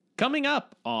Coming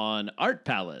up on Art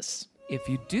Palace. If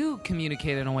you do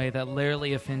communicate in a way that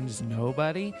literally offends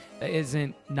nobody, that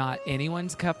isn't not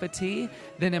anyone's cup of tea,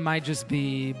 then it might just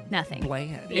be nothing.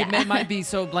 Bland. Yeah. It might be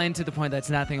so bland to the point that it's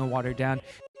nothing or watered down.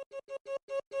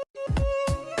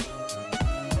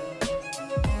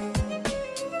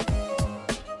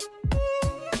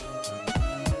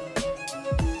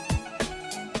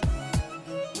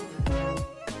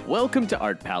 Welcome to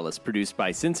Art Palace, produced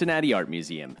by Cincinnati Art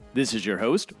Museum. This is your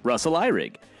host, Russell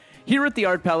Eyrig. Here at the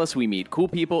Art Palace, we meet cool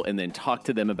people and then talk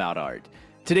to them about art.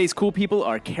 Today's cool people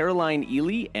are Caroline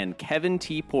Ely and Kevin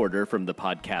T. Porter from the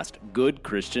podcast Good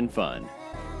Christian Fun.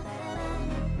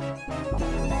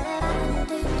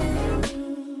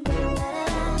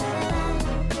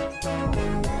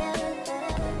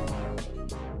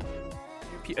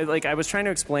 Like, I was trying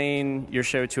to explain your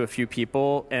show to a few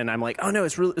people, and I'm like, "Oh no,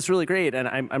 it's really great,"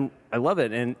 and I love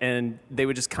it, and they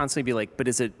would just constantly be like, "But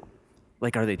is it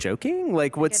like, are they joking?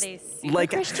 Like, what's like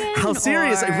Christian, how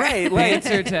serious?" or... Right? The Like,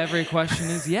 answer to every question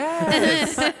is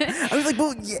yes. I was like,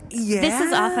 "Well, yeah." This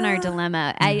is often our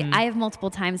dilemma. I have multiple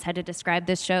times had to describe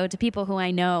this show to people who I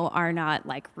know are not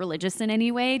like religious in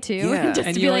any way too. Yeah. Just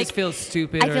And to you be always like, feel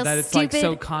stupid, I or feel that it's like so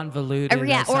stupid. convoluted.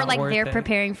 Yeah, it's or not like worth they're it.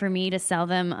 preparing for me to sell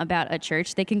them about a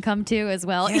church they can come to as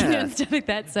well, Yeah. and stuff like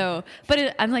that. So,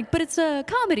 I'm like, but it's a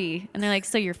comedy, and they're like,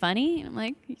 so you're funny, and I'm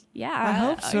like, yeah, I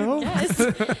hope so. Yes,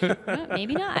 Well,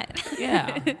 maybe not.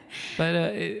 Yeah, but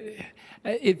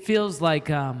it feels like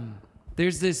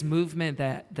there's this movement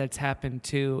that's happened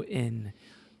too in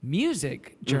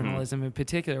music journalism in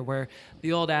particular, where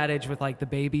the old adage with like the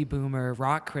baby boomer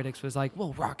rock critics was like,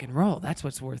 well, rock and roll, that's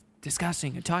what's worth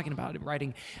discussing and talking about and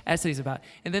writing essays about.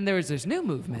 And then there was this new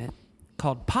movement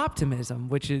called poptimism,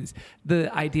 which is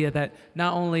the idea that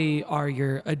not only are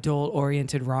your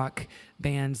adult-oriented rock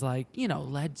bands like, you know,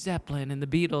 Led Zeppelin and the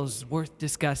Beatles worth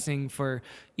discussing for,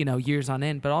 you know, years on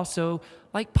end, but also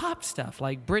like pop stuff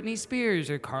like Britney Spears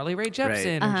or Carly Rae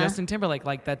Jepsen or Justin Timberlake,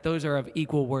 like that those are of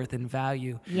equal worth and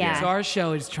value. Yeah. So our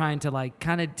show is trying to like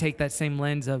kind of take that same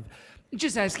lens of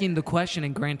just asking the question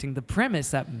and granting the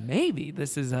premise that maybe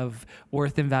this is of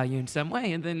worth and value in some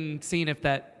way, and then seeing if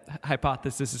that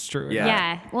hypothesis is true. Yeah.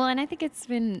 Yeah. Well, and I think it's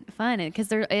been fun because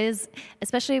there is,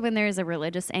 especially when there's a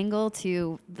religious angle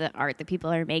to the art that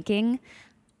people are making,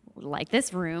 like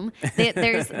this room,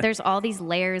 there's all these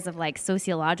layers of like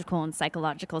sociological and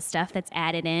psychological stuff that's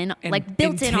added in, And like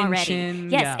built in already. intention,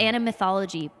 Yes, yeah. and a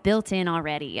mythology built in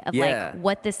already of Yeah. like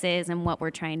what this is and what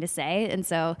we're trying to say. And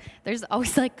so there's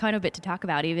always like kind of a bit to talk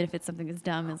about, even if it's something as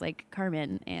dumb as like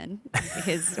Carmen and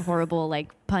his horrible like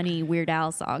punny Weird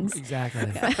Al songs. Exactly.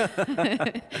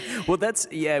 Well, that's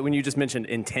when you just mentioned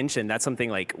intention, that's something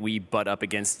like we butt up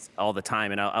against all the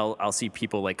time, and I'll see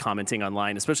people like commenting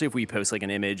online, especially if we post like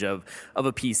an image of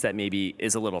a piece that maybe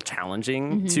is a little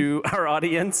challenging to our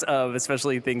audience, of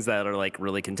especially things that are like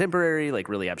really contemporary, like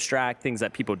really abstract, things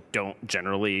that people don't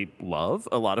generally love.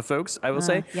 A lot of folks, I will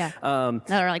say. Yeah.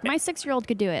 That are like, my 6-year-old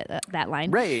could do it, that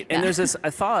line. Right. Yeah. And there's this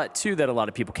a thought too that a lot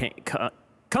of people can't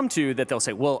come to, that they'll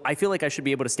say, well, I feel like I should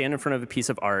be able to stand in front of a piece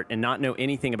of art and not know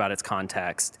anything about its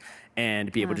context and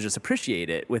be able to just appreciate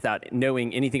it without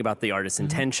knowing anything about the artist's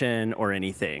intention or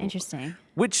anything. Interesting.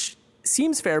 Which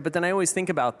seems fair, but then I always think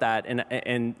about that,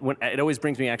 and when it always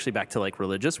brings me actually back to like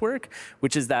religious work,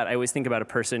 which is that I always think about a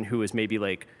person who is maybe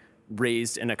like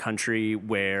raised in a country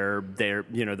where their,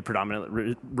 you know, the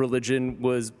predominant religion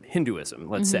was Hinduism,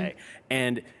 let's say,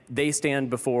 and they stand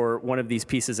before one of these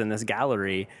pieces in this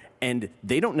gallery, and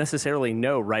they don't necessarily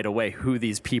know right away who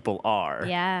these people are.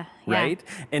 Yeah. Right?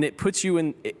 And it puts you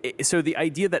in, so the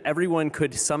idea that everyone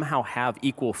could somehow have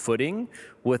equal footing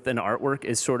with an artwork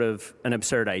is sort of an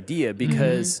absurd idea,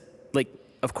 because like,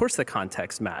 of course the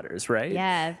context matters, right?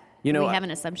 Yeah. You know, we have an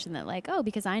assumption that like, oh,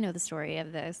 because I know the story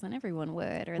of this, then everyone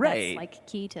would, or Right. that's like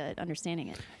key to understanding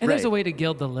it. And there's a Right. way to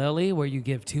gild the lily where you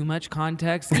give too much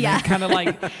context, and Yeah. kind of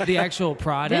like the actual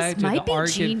product This or might the be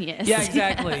art. genius. Yeah,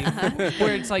 exactly.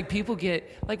 Where it's like people get,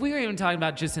 like we were even talking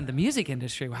about just in the music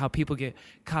industry, how people get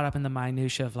caught up in the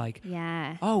minutia of like,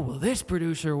 Yeah. oh, well, this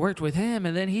producer worked with him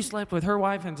and then he slept with her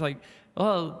wife, and it's like,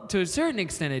 well, to a certain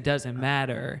extent, it doesn't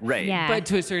matter. Right. Yeah. But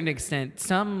to a certain extent,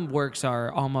 some works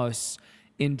are almost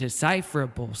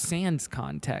indecipherable sans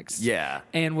context. Yeah.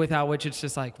 And without which it's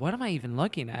just like, what am I even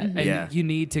looking at? And Yeah. you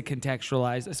need to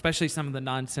contextualize, especially some of the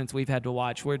nonsense we've had to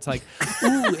watch where it's like,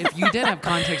 ooh, if you didn't have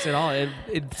context at all, it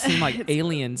seemed like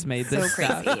aliens made So this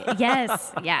crazy. stuff.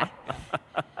 Yes. Yeah.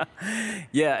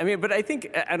 Yeah, I mean, but I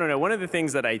think, I don't know, one of the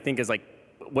things that I think is like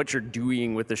what you're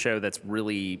doing with the show that's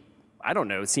really, I don't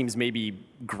know, seems maybe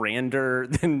grander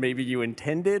than maybe you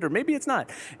intended, or maybe it's not,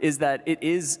 is that it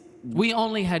is We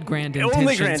only had grand Only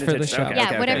intentions grand for the intentions. show. Okay, Yeah,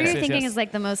 okay, whatever okay. you're thinking Yes. is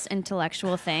like the most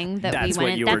intellectual thing that That's we what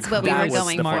went. you That's were- what we that were was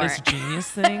going the for. Smartest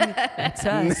genius thing. That's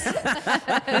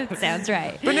us. Sounds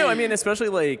right. But no, I mean, especially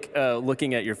like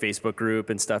looking at your Facebook group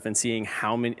and stuff and seeing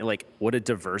how many, like, what a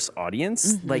diverse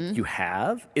audience like you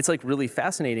have. It's like really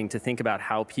fascinating to think about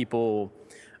how people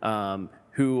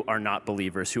who are not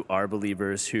believers, who are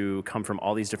believers, who come from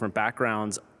all these different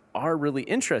backgrounds are really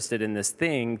interested in this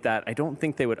thing that I don't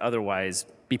think they would otherwise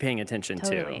be paying attention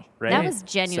Totally. to. Right? That was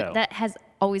genuine. So- That has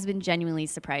always been genuinely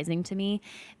surprising to me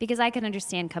because I can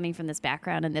understand coming from this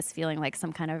background and this feeling like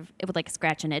some kind of, it would like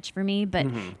scratch an itch for me, but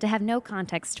to have no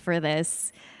context for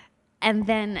this and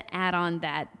then add on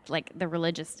that, like the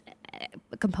religious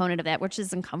component of that, which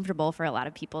is uncomfortable for a lot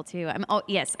of people too.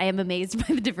 Yes, I am amazed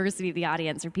by the diversity of the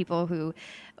audience or people who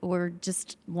were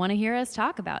just want to hear us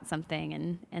talk about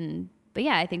something. But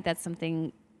yeah, I think that's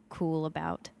something cool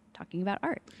about talking about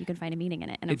art. You can find a meaning in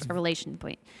it and a relation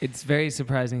point. It's very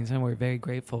surprising and something we're very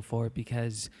grateful for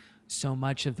because so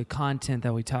much of the content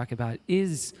that we talk about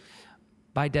is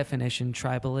by definition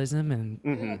tribalism,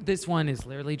 and this one is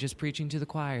literally just preaching to the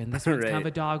choir, and this one's kind of Right.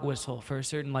 a dog whistle for a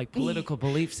certain like political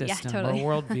belief Yeah, system totally.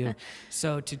 or worldview.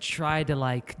 So to try to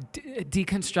like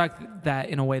deconstruct that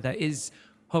in a way that is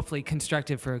hopefully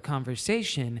constructive for a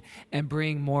conversation and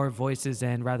bring more voices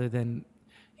in rather than,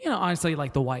 honestly,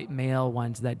 like the white male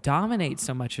ones that dominate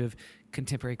so much of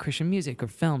contemporary Christian music or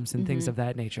films and things of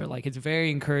that nature. Like, it's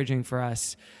very encouraging for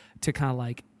us to kind of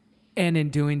like, and in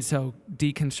doing so,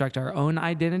 deconstruct our own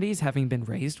identities, having been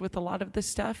raised with a lot of this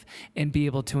stuff, and be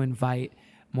able to invite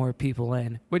more people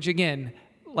in, which again,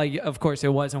 like, of course, it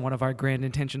wasn't one of our grand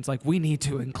intentions. Like, we need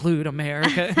to include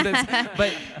America, in this.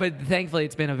 but thankfully,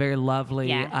 it's been a very lovely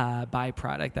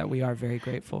byproduct that we are very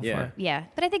grateful Yeah. for. Yeah,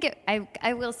 but I think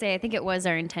I will say I think it was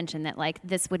our intention that like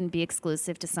this wouldn't be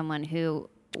exclusive to someone who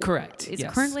Correct. is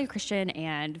Yes. currently a Christian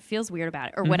and feels weird about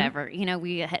it or whatever.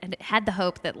 We had the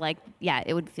hope that like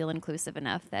it would feel inclusive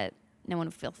enough that no one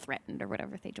would feel threatened or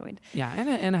whatever if they joined. Yeah,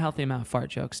 and a healthy amount of fart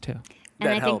jokes too. And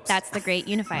That I think helps. that's the great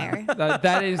unifier.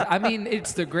 That is, I mean,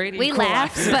 it's the great. We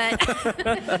laugh, but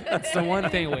It's the one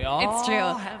thing we all. it's true.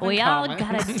 have in We all common.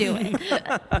 gotta do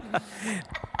it.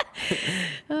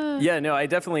 Yeah, no, I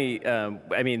definitely,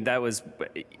 I mean, that was,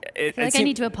 I feel like I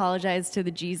need to apologize to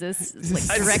the Jesus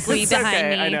like, directly It's behind okay,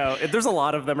 me. I know. There's a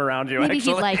lot of them around you, Maybe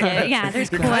actually. he'd like it. Yeah,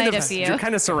 there's You're quite kind a of, few. You're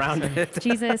kind of surrounded.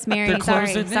 Jesus, Mary, They're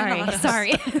sorry, closing in on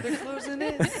sorry, us. sorry. They're closing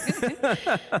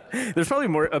in. There's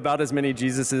probably about as many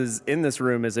Jesuses in this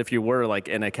room as if you were like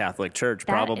in a Catholic church.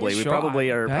 That Probably, is we Sure,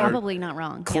 probably I are, bet. are Probably not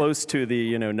wrong. Yeah. close to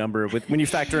the number with when you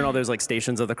factor in all those like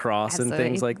stations of the cross and Absolutely.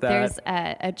 things like that.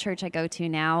 There's a church I go to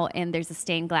now, and there's a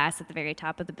stained glass at the very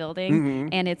top of the building,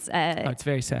 and it's Oh, it's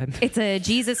very sad. it's a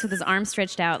Jesus with his arms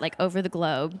stretched out like over the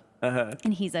globe,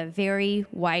 and he's a very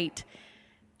white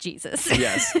Jesus.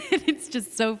 Yes. It's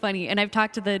just so funny. And I've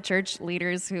talked to the church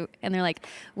leaders and they're like,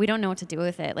 we don't know what to do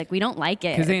with it. Like, we don't like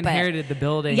it. Because they but- inherited the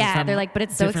building. Yeah, from they're like, but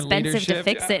it's so different expensive to leadership.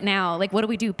 fix it now. Like, what do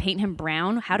we do? Paint him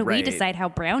brown? How do we Right. decide how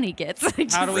brown he gets?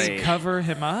 Like, How do we Right. cover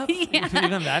him up? Yeah.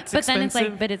 Even that's but then it's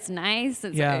expensive. like, but it's nice.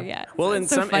 It's Yeah. yeah. Well, So in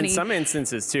it's so funny. in some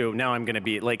instances too. Now I'm going to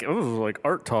be like, oh, like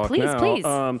art talk Please, now. please.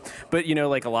 But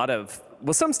like a lot of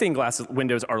some stained glass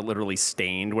windows are literally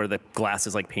stained where the glass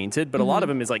is like painted, but a lot of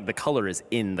them is like the color is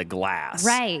in the glass.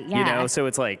 Right, yeah. So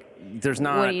it's like there's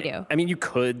not. What do you do? I mean, you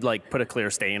could like put a clear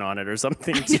stain on it or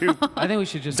something too. I think we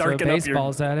should just Darken throw up your-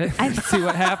 baseballs at it and see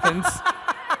what happens.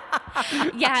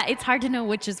 Yeah, it's hard to know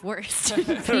which is worse: to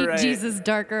paint Right. Jesus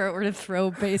darker or to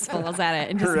throw baseballs at it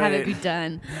and just have it Right. be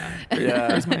done. Yeah.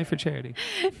 Where's money for charity?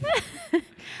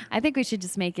 I think we should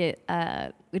just make it.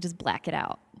 We just black it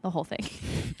out, the whole thing.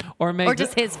 Or make Or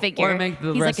just his figure. Or make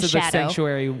the He's like rest a of the shadow.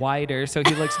 sanctuary wider so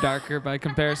he looks darker by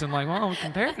comparison. Like, well,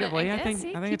 comparatively, I guess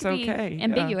think he it's could be okay. Yeah.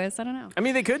 Ambiguous. I don't know. I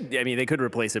mean, they could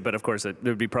replace it, but of course, it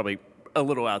would be probably a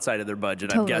little outside of their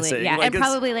budget. I'm guessing. Yeah, Like, and it's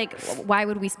probably like, why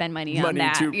would we spend money on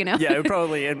that? to Yeah, it would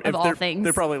probably. And Of if all they're, things.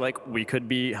 they're probably like, we could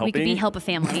be helping. we could help a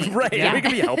family. Right. Yeah. We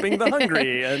could be helping the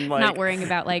hungry and like Not worrying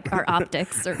about like our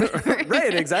optics or whatever.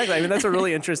 Right, exactly. I mean, that's a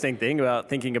really interesting thing about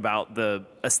thinking about the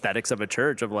aesthetics of a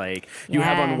church. Of like, you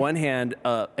have Yeah. on one hand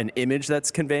an image that's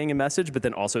conveying a message, but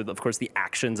then also, of course, the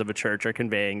actions of a church are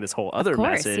conveying this whole other Of course,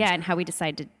 message. yeah, and how we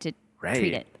decide to Right.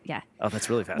 treat it. Yeah. Oh, that's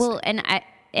really fascinating. Well,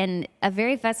 and a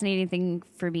very fascinating thing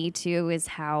for me too is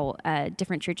how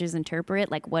different churches interpret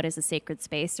like what is a sacred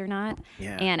space or not.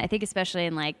 Yeah. And I think especially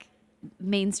in like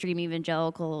mainstream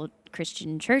evangelical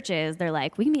Christian churches, they're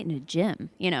like, we can meet in a gym,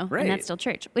 and Right. that's still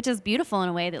church, which is beautiful in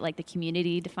a way that like the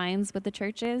community defines what the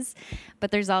church is.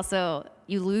 But there's also,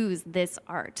 you lose this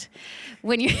art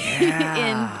when you're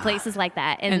in places like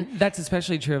that. And that's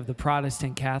especially true of the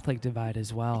Protestant Catholic divide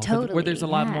as well. Totally, Where there's a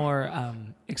lot yeah. more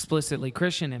explicitly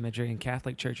Christian imagery in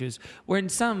Catholic churches, where in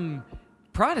some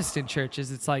Protestant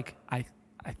churches, it's like,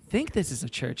 I think this is a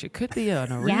church. It could be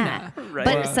an arena. Yeah, Right.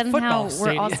 but or a somehow football we're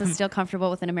stadium. also still comfortable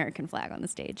with an American flag on the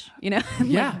stage. Like,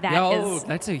 Yeah. that Oh, is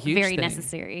that's a huge very thing.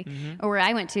 necessary. Or where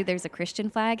I went to, there's a Christian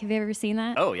flag. Have you ever seen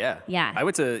that? Oh yeah. Yeah. I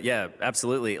went to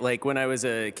absolutely. Like when I was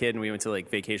a kid and we went to like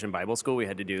vacation Bible school, we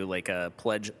had to do like a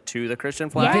pledge to the Christian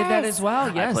We flag. did that Yes. as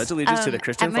well. I Yes. pledge allegiance to the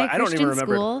Christian At my flag. I don't Christian even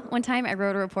remember. school, one time I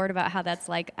wrote a report about how that's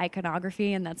like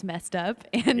iconography and that's messed up.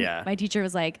 And Yeah. my teacher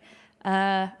was like,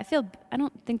 I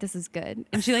don't think this is good.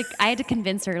 And she I had to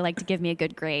convince her to give me a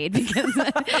good grade because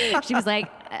she was like,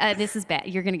 this is bad.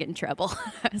 You're going to get in trouble.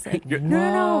 I was like,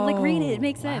 no, like read it. It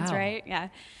makes sense, Wow. right? Yeah.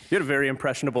 You had a very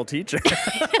impressionable teacher.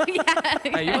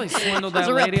 Hey, you really swindled was that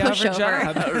a real lady out of her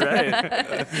pushover.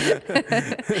 job.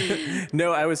 Right.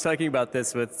 No, I was talking about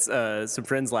this with some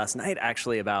friends last night,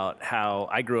 actually, about how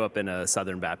I grew up in a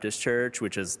Southern Baptist church,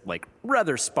 which is like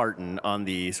rather Spartan on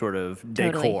the sort of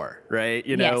Totally. decor, right?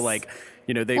 Yes.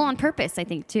 They Well, on purpose, I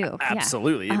think, too. Yeah.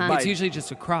 absolutely. It's usually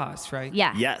just a cross, right?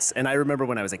 Yeah. Yes, and I remember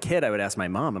when I was a kid, I would ask my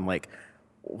mom, I'm like,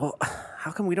 well,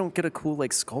 how come we don't get a cool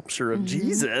like sculpture of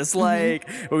Jesus? Like,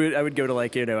 I would go to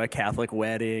like a Catholic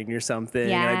wedding or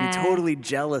something, and I'd be Yeah. totally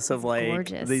jealous of like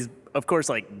Gorgeous. these, of course,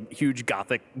 like huge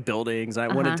Gothic buildings.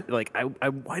 And I wanted to, like,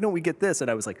 why don't we get this?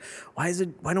 And I was like, why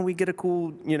don't we get a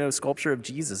cool sculpture of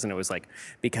Jesus? And it was like,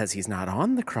 because he's not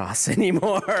on the cross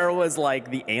anymore. Was like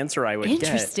the answer I would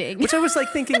Interesting. get. Which I was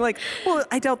like thinking like, well,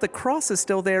 I doubt the cross is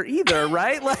still there either,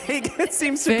 right? Like it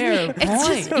seems Fair to be. point. It's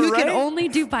just, you Right? can only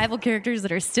do Bible characters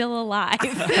that are still alive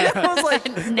I was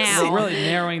like, now. We're really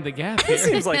narrowing the gap this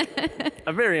here. seems like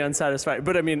a very unsatisfying.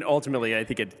 But I mean, ultimately, I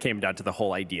think it came down to the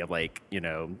whole idea of like,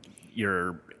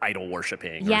 you're idol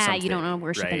worshiping. Or Yeah, something, you don't want to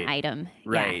worship right? an item.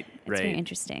 Right, Yeah, it's very right.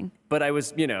 interesting. But I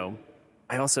was,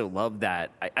 I also love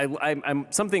that. I'm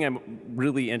something I'm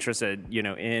really interested,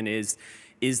 in is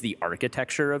the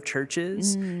architecture of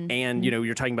churches, and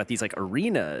you're talking about these like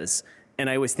arenas, and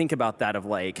I always think about that of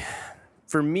like.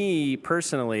 For me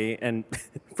personally, and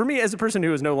for me as a person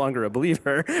who is no longer a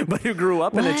believer, but who grew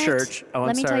up in a What? church. Oh, Let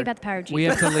I'm me sorry. tell you about the power of Jesus. We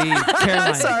have to leave.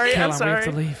 Caroline, sorry, I'm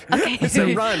Caroline, we have to leave.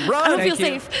 So run. I don't feel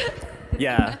Thank you. safe.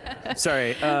 Yeah.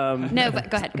 Sorry. No, but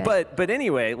go ahead. Go ahead. But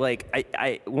anyway, like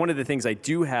I one of the things I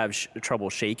do have trouble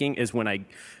shaking is when I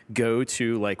go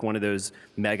to like one of those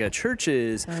mega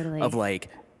churches Totally. of like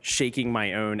shaking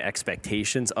my own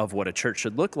expectations of what a church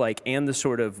should look like and the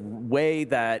sort of way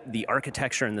that the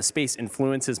architecture and the space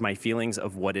influences my feelings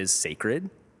of what is sacred.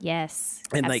 Yes,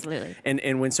 And absolutely. like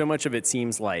and when so much of it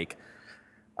seems like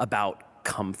about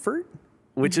comfort,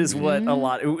 which is what a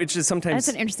lot which is sometimes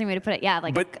That's an interesting way to put it. Yeah,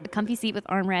 like But- a comfy seat with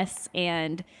armrests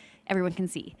and everyone can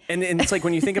see. and it's like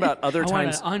when you think about other I want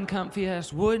times an uncomfy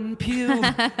ass wooden pew.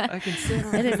 I can sit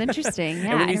on. That is interesting.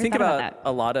 Yeah, and when I you never think thought about that.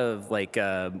 a lot of like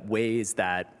ways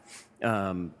that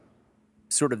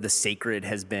sort of the sacred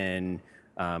has been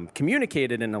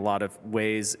communicated in a lot of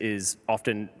ways is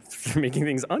often making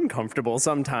things uncomfortable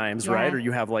sometimes, Yeah. right? Or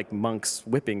you have like monks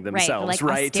whipping Right, themselves, like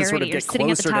right? To sort of austerity or get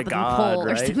sitting at the closer top to of the God, pole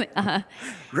or right? something.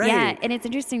 Right. Yeah, and it's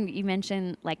interesting that you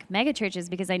mentioned like mega churches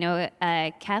because I know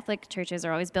Catholic churches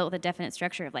are always built with a definite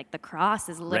structure of like the cross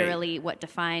is literally what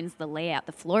defines the layout,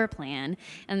 the floor plan,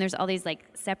 and there's all these like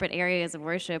separate areas of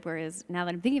worship. Whereas now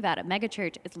that I'm thinking about it, mega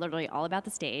church is literally all about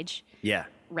the stage. Yeah.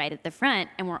 Right at the front,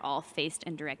 and we're all faced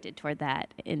and directed toward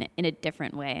that in a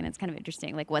different way, and it's kind of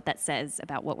interesting, like what that says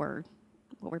about what we're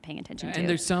paying attention to. And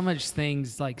there's so much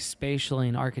things like spatially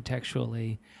and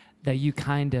architecturally that you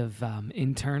kind of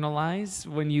internalize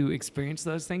when you experience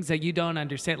those things that you don't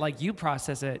understand. Like you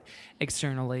process it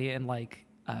externally and like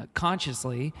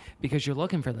consciously because you're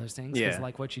looking for those things, because Yeah.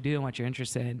 like what you do and what you're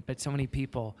interested in. But so many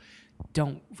people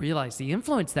don't realize the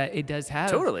influence that it does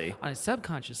have Totally. on a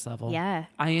subconscious level. Yeah.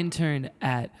 I interned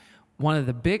at one of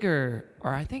the bigger,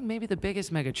 or I think maybe the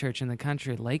biggest mega church in the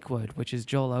country, Lakewood, which is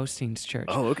Joel Osteen's church.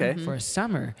 Oh, okay. For a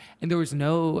summer. And there was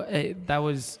no, that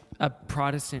was a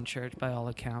Protestant church by all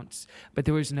accounts, but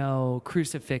there was no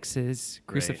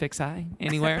crucifixi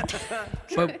anywhere.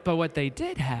 but what they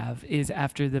did have is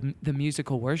after the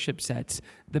musical worship sets,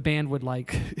 the band would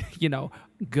like,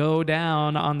 go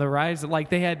down on the rise. Like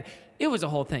they had, it was a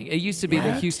whole thing. It used to be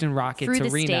the Houston Rockets Through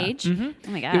the Arena. stage? Mhm.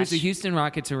 Oh my It was the gosh. Houston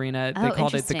Rockets Arena. They Oh,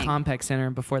 called it the interesting. Compaq Center,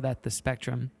 and before that, the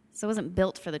Spectrum. So it wasn't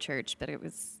built for the church, but it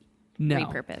was No.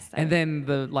 repurposed. And then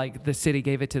the city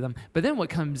gave it to them. But then what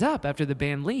comes up after the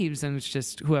band leaves, and it's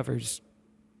just whoever's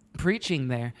preaching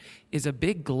there, is a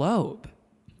big globe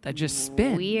that just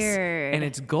spins. Weird. And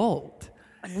it's gold.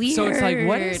 Weird. So it's like,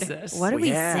 what is this? What are we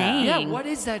Yeah. saying? Yeah, what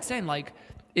is that saying? Like,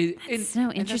 That's so And that's not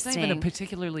even a interesting.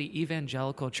 particularly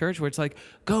evangelical church where it's like,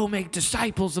 go make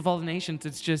disciples of all the nations.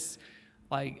 It's just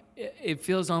like, it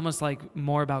feels almost like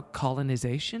more about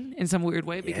colonization in some weird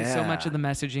way, because so much of the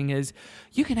messaging is,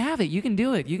 you can have it, you can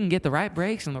do it, you can get the right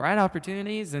breaks and the right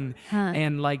opportunities, and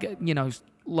like,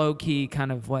 low key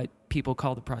kind of what people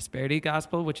call the prosperity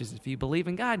gospel, which is if you believe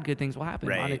in God, good things will happen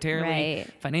Right. monetarily,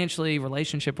 Right. financially,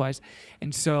 relationship wise.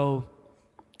 And so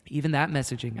even that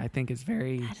messaging, I think, is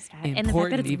very And the fact that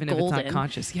important, it's even if it's not golden.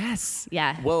 conscious. Yes.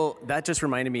 Yeah. Well, that just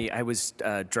reminded me. I was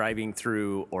driving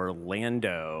through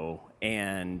Orlando,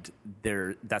 and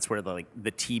that's where the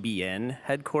TBN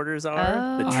headquarters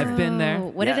are. The I've been there.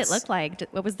 What did it Yes. look like?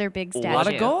 What was their big statue? A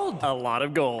lot of gold. A lot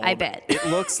of gold. I bet. It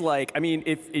looks like, I mean,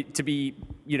 if it, to be,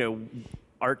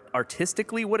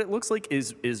 artistically, what it looks like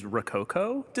is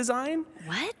Rococo design.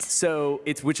 What? So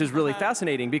which is really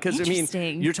fascinating, because I mean,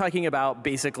 Interesting. you're talking about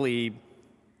basically,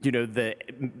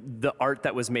 the art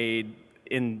that was made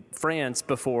in France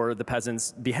before the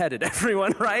peasants beheaded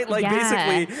everyone, right? Like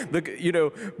Yeah. basically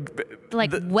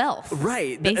Like wealth.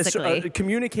 right, Basically.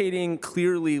 communicating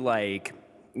clearly like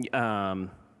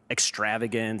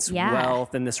extravagance, Yeah.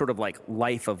 wealth, and this sort of like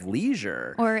life of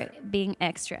leisure. Or being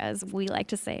extra, as we like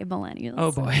to say, millennials. Oh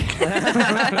boy.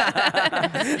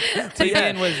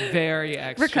 TBN was very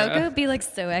extra. Rococo be like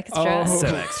so extra. Oh. So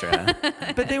extra.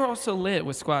 But they were also lit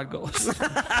with squad goals.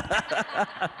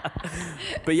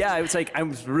 But yeah, it was like I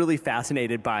was really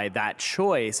fascinated by that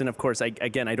choice, and of course, I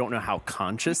don't know how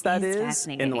conscious that It is is,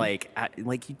 fascinating. and like,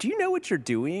 do you know what you're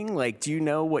doing? Like, do you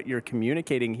know what you're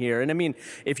communicating here? And I mean,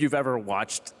 if you've ever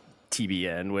watched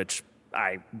TBN, which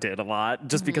I did a lot,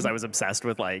 just because I was obsessed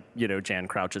with Jan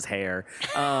Crouch's hair.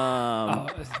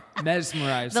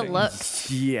 Mesmerizing. The look.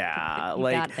 Yeah, You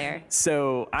like got there.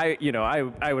 so I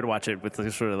would watch it with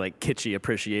this sort of like kitschy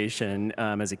appreciation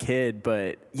as a kid,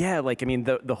 but yeah, like I mean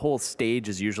the whole stage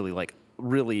is usually like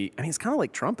really, I mean, it's kind of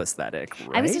like Trump aesthetic,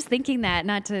 right? I was just thinking that,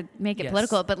 not to make it Yes.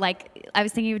 political, but like I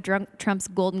was thinking of Trump's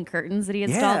golden curtains that he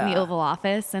installed in the Yeah. Oval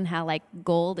Office, and how like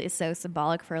gold is so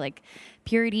symbolic for like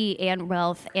purity and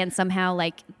wealth, and somehow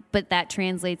like, but that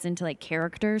translates into like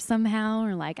character somehow,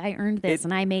 or like I earned this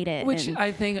and I made it. Which and,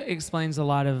 I think explains a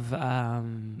lot of the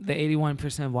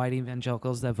 81% of white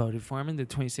evangelicals that voted for him in the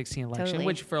 2016 election, Totally.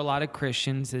 which for a lot of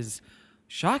Christians is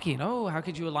shocking. Oh, how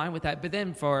could you align with that? But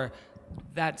then for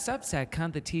that subset,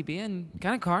 kind of the TBN,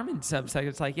 kind of Carmen subset,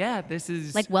 it's like, yeah, this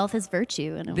is like wealth is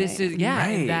virtue in a this way. is and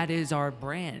Right. that is our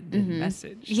brand and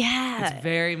message. Yeah. It's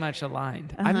very much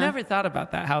aligned. I've never thought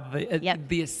about that, how Yep.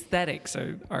 the aesthetics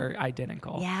are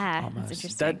identical. Yeah, almost. that's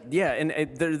interesting.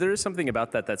 And there is something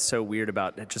about that that's so weird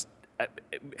about it,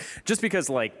 just because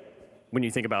like when you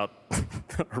think about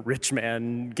a rich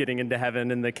man getting into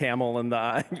heaven and the camel and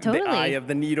the Totally. eye of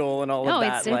the needle and all No, of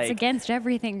that, it's against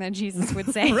everything that Jesus would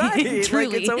say. right? Truly.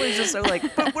 Like it's always just so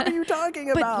like, but what are you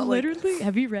talking about? But Like, literally,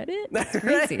 have you read it? It's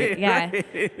crazy. Right, yeah,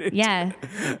 right. yeah.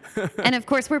 And of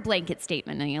course, we're blanket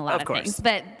statementing a lot Of of, course. things.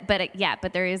 But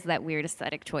there is that weird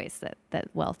aesthetic choice that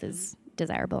wealth is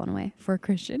desirable in a way for a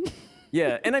Christian.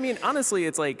 Yeah, and I mean, honestly,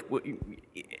 it's like,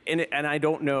 and I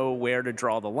don't know where to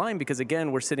draw the line, because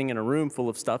again, we're sitting in a room full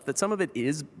of stuff that some of it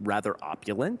is rather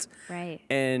opulent, Right.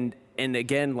 And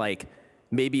again, like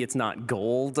maybe it's not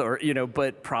gold or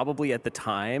but probably at the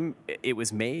time it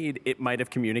was made, it might have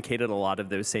communicated a lot of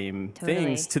those same Totally.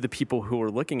 things to the people who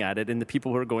are looking at it, and the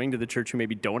people who are going to the church who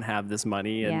maybe don't have this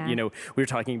money, and Yeah. we were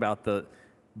talking about the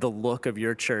look of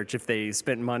your church if they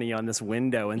spent money on this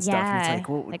window and stuff. And it's like,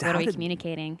 well, what how are we did-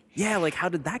 communicating? Yeah, like how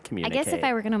did that I communicate? guess if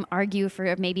I were going to argue for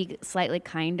a maybe slightly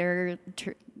kinder,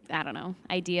 I don't know,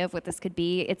 idea of what this could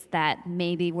be, it's that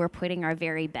maybe we're putting our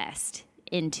very best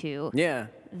into Yeah.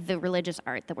 the religious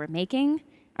art that we're making,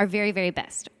 our very, very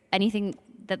best. Anything,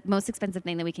 the most expensive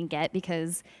thing that we can get,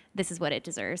 because this is what it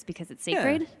deserves, because it's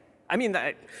sacred. Yeah. I mean,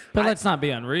 But I- let's not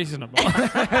be unreasonable.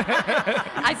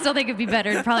 I still think it'd be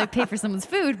better to probably pay for someone's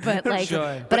food, but like,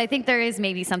 Sure. but I think there is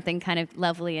maybe something kind of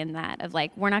lovely in that, of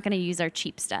like, we're not going to use our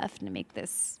cheap stuff to make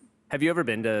this. have you ever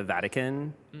been to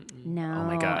Vatican? No,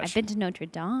 my gosh. I've been to Notre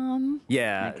Dame.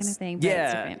 Yeah, that kind of thing. But it's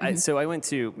Yeah, different. Mhm. so I went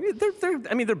to.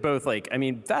 They're both like. I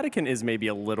mean, Vatican is maybe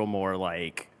a little more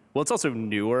like. Well, it's also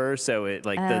newer, so it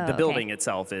like the Oh, building okay.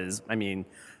 itself is. I mean,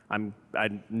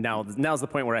 now's the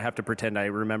point where I have to pretend I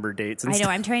remember dates. And I know. stuff.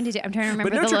 I'm trying to remember But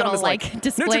the Notre Dame little is like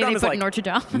display Notre Dame they is put like in Notre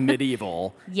Dame.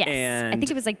 medieval. Yes, and I think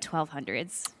it was like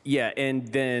 1200s. yeah, and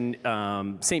then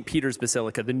St. Peter's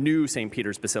Basilica, the new St.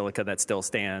 Peter's Basilica that still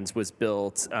stands, was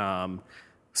built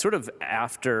sort of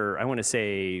after, I want to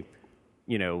say,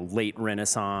 late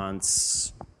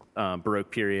Renaissance,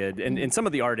 Baroque period, and some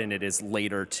of the art in it is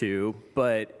later too.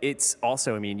 But it's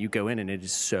also, you go in and it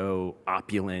is so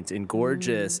opulent and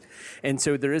gorgeous, and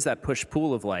so there is that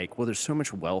push-pull of like, well, there's so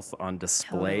much wealth on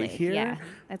display Totally. here. Yeah,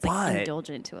 that's like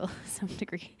indulgent to some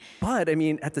degree. But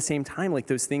at the same time, like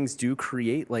those things do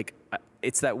create like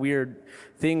it's that weird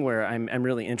thing where I'm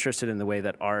really interested in the way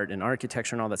that art and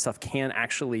architecture and all that stuff can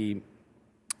actually,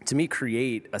 to me,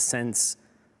 create a sense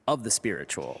of the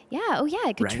spiritual. Yeah. Oh, yeah.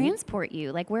 It could Right? transport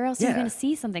you. Like, where else are you Yeah. going to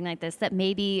see something like this that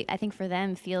maybe I think for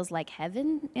them feels like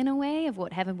heaven in a way of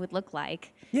what heaven would look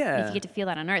like? Yeah. If you get to feel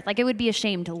that on earth, like it would be a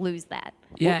shame to lose that.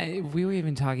 Yeah, we were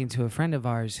even talking to a friend of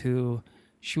ours who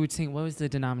she would sing. What was the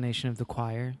denomination of the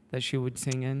choir that she would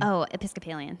sing in? Oh,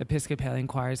 Episcopalian. Episcopalian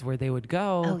choirs, where they would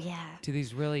go Oh, yeah. to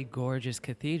these really gorgeous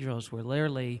cathedrals where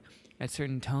literally at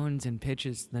certain tones and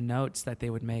pitches, the notes that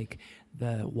they would make,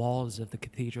 the walls of the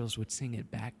cathedrals would sing it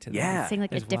back to them. Yeah. Sing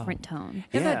like a as well. different tone.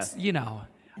 And Yeah. that's,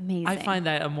 Amazing. I find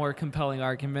that a more compelling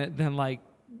argument than like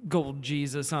gold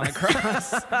Jesus on a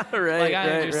cross. Right, like I right,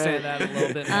 understand right. that a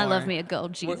little bit more. I love me a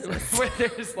gold Where, Jesus. where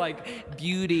there's like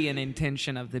beauty and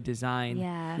intention of the design.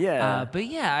 Yeah. Yeah. But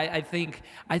yeah, I think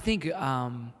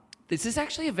this is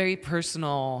actually a very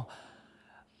personal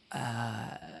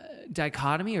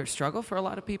dichotomy or struggle for a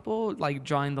lot of people, like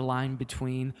drawing the line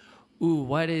between,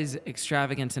 what is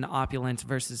extravagance and opulence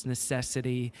versus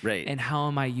necessity, Right. and how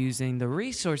am I using the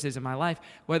resources in my life,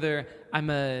 whether I'm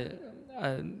a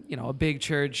big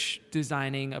church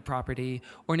designing a property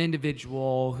or an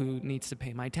individual who needs to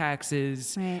pay my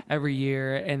taxes Right. every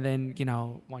year and then,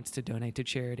 wants to donate to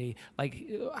charity. Like,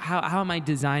 how am I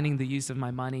designing the use of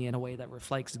my money in a way that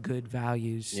reflects good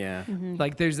values? Yeah.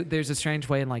 Like, there's a strange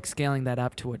way in like scaling that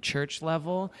up to a church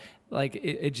level. Like,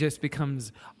 it just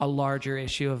becomes a larger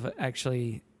issue of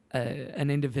actually an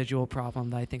individual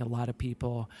problem that I think a lot of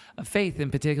people of faith in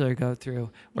particular go through,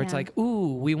 where it's Yeah. like,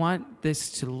 we want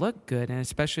this to look good. And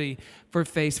especially for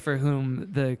faiths for whom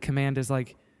the command is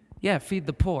like, yeah, feed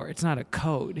the poor. It's not a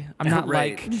code. I'm not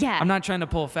Right. like, Yeah. I'm not trying to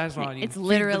pull a fast one on you. It's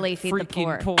literally feed the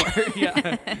freaking poor.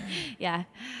 Yeah. Yeah.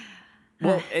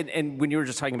 Well, and when you were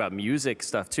just talking about music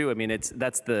stuff too, it's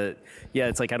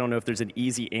like I don't know if there's an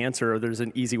easy answer or there's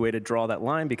an easy way to draw that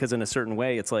line, because in a certain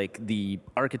way it's like the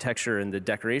architecture and the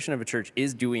decoration of a church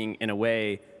is doing in a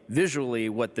way visually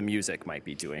what the music might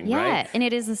be doing, Yeah. right? And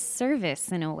it is a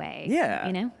service in a way.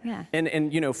 Yeah. Yeah.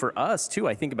 And for us too,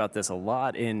 I think about this a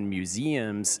lot in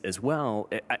museums as well.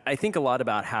 I think a lot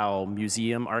about how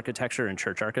museum architecture and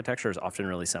church architecture is often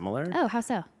really similar. Oh, how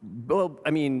so? Well,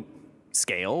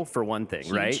 scale for one thing,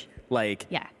 Huge. right? Like,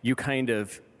 Yeah. you kind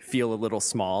of feel a little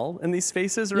small in these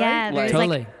spaces, right? Yeah, there's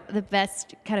Totally. like the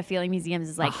best kind of feeling museums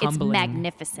is like it's humbling-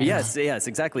 magnificent. Yes,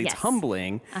 exactly. Yes. It's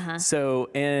humbling. So,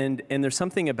 and there's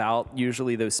something about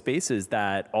usually those spaces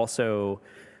that also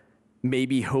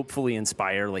maybe hopefully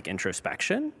inspire like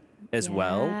introspection as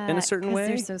well in a certain 'cause way.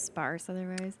 They're so sparse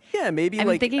otherwise. Yeah, maybe I'm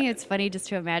like thinking it's funny just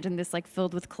to imagine this like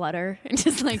filled with clutter and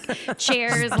just like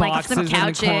chairs, like Boxes some in the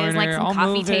couches, like corner. some I'll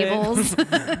coffee move it. tables.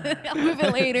 I'll move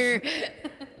it later.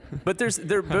 But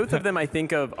they're both of them I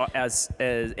think of as,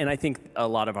 and I think a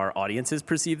lot of our audiences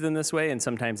perceive them this way, and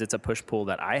sometimes it's a push-pull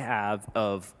that I have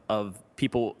of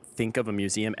people think of a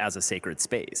museum as a sacred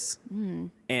space.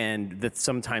 And that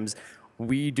sometimes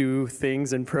we do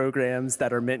things and programs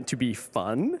that are meant to be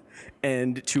fun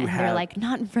and to And have they're like,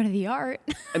 not in front of the art.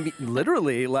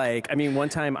 literally, one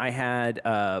time I had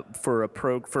for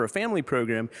a family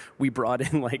program, we brought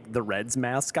in like the Reds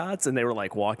mascots, and they were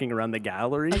like walking around the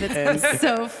gallery, and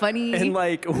So funny. and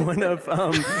like one of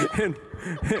and,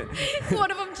 One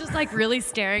of them just like really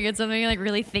staring at something, like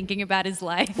really thinking about his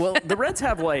life. well, the Reds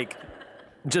have like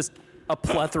just a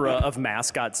plethora of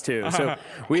mascots too. So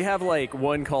we have like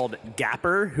one called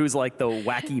Gapper, who's like the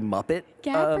wacky Muppet.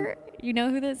 Gapper, you know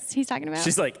who he's talking about?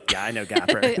 She's like, yeah, I know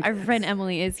Gapper. Our friend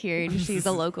Emily is here, and she's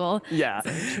a local. Yeah.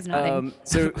 She's nodding.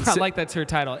 I like that's her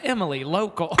title. Emily,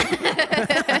 local.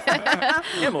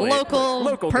 Emily,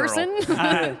 Local girl. person.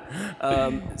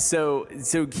 So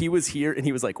he was here and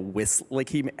he was like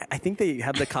I think they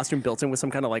had the costume built in with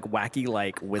some kind of like wacky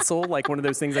like whistle, like one of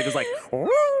those things that goes like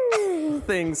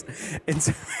things. And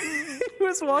so he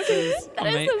was walking.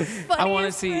 That is the I want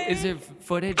to funniest see. Is thing. there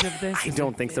footage of this? I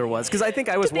don't think there was, because I think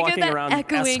I was Think of walking that around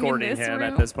echoing in escorting this him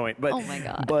at room. this point. But, Oh my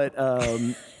God. But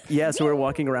yeah, so we were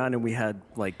walking around and we had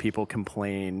like people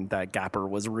complain that Gapper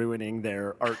was ruining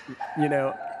their art,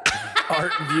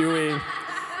 art viewing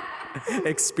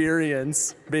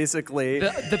experience, basically.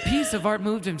 The piece of art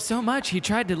moved him so much he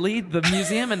tried to lead the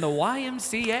museum and the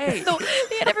YMCA. So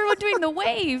they had everyone doing the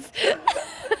wave.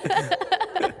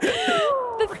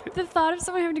 the thought of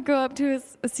someone having to go up to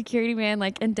a security man,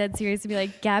 like, and dead serious, and be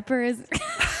like, Gapper is,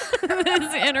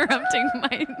 is interrupting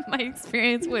my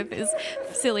experience with his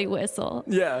silly whistle.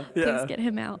 Yeah, yeah. Please get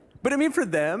him out. But I mean, for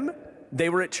them, they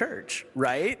were at church,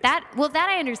 right? That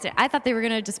I understand. I thought they were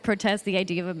gonna just protest the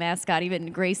idea of a mascot even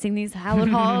gracing these hallowed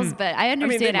halls, but I I mean,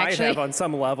 understand they might actually. have on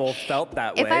some level felt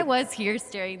that way. If I was here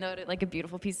staring though at like a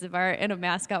beautiful piece of art and a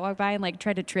mascot walked by and like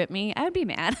tried to trip me, I would be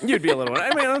mad. You'd be a little. I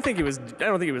mean, I don't think he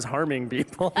was harming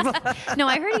people. No,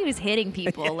 I heard he was hitting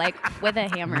people like with a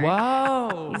hammer.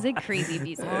 Whoa. He's a crazy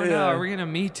piece of Oh art. no, are we gonna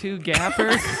Me Too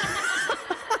Gapper?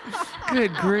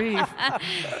 Good grief.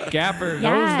 Gapper goes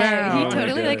Yeah, he down.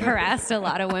 totally like harassed a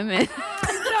lot of women.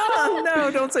 no,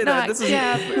 don't say that. This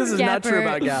is not true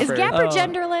about Gapper. Is Gapper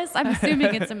genderless? I'm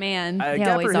assuming it's a man. They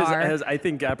Gapper always are. I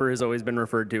think Gapper has always been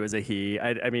referred to as a he.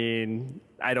 I mean,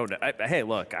 I don't know. Hey,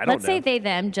 look, I don't Let's know. say they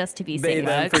them just to be They, safe.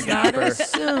 them for Let's not Gapper.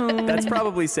 assume. That's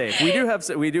probably safe. We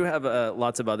do have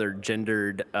lots of other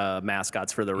gendered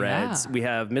mascots for the Reds. Yeah. We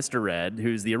have Mr. Red,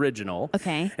 who's the original.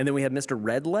 Okay. And then we have Mr.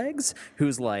 Redlegs,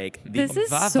 who's like the This is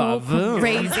so Va-va-voom.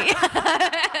 crazy.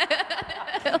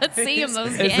 Let's see him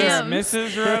those Is there a yams.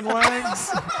 Mrs.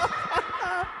 Redlegs?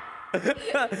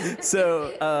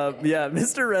 So yeah,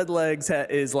 Mr. Redlegs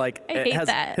is like I hate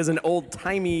that. has an old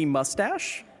timey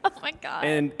mustache. Oh my god.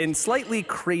 And slightly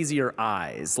crazier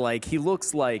eyes. Like he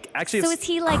looks like actually. So it's- is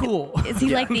he like Cool. is he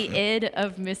like the id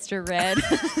of Mr. Red?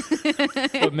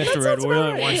 What Mr. Red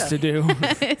really right, wants yeah. to do.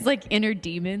 It's like inner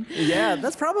demon. Yeah,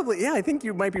 that's probably. Yeah, I think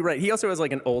you might be right. He also has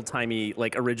like an old timey,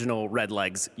 like original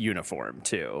Redlegs uniform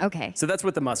too. Okay. So that's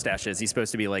what the mustache is. He's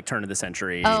supposed to be like turn of the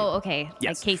century. Oh, okay.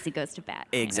 Yes. Like Casey goes to bat.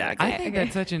 Exactly. I think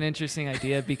that's such an interesting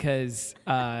idea because,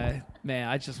 man,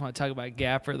 I just want to talk about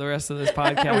Gapper the rest of this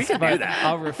podcast. We can do but that.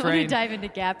 I'll Let me refrain. dive into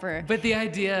Gapper. But the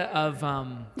idea of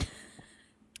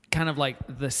kind of like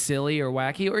the silly or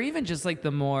wacky, or even just like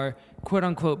the more quote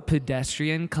unquote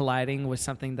pedestrian colliding with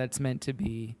something that's meant to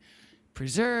be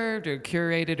preserved or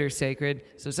curated or sacred.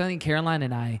 So something Caroline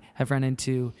and I have run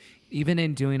into, even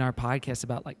in doing our podcast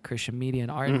about like Christian media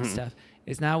and art and stuff,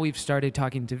 is now we've started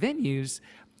talking to venues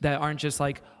that aren't just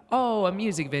like, oh, a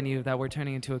music venue that we're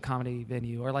turning into a comedy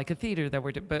venue, or like a theater that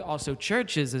but also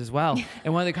churches as well.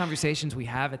 And one of the conversations we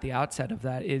have at the outset of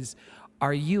that is,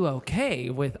 are you okay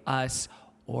with us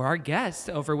or our guests,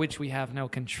 over which we have no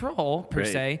control per Right.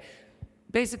 se,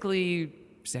 basically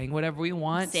saying whatever we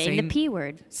want, Saying the P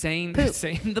word. saying Poop.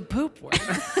 saying the poop word,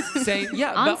 saying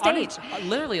yeah, On but stage.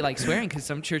 literally like swearing, because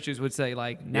some churches would say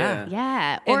like, nah.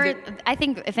 Yeah. And Or the- I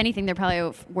think if anything, they're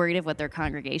probably worried of what their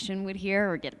congregation would hear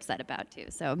or get upset about too.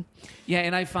 So Yeah,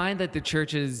 and I find that the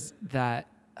churches that,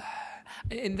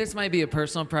 and this might be a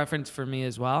personal preference for me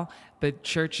as well, but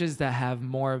churches that have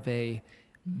more of a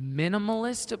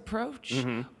minimalist approach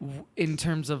in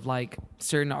terms of like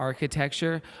certain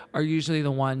architecture are usually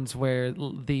the ones where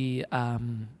the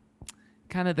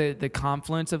kind of the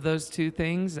confluence of those two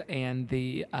things and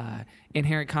the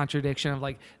inherent contradiction of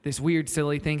like this weird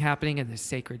silly thing happening in this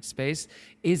sacred space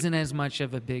isn't as much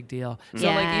of a big deal. So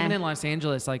like Yeah. even in Los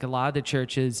Angeles, like a lot of the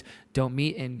churches don't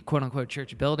meet in quote unquote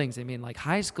church buildings. They mean like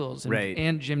high schools and, Right.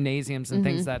 and gymnasiums and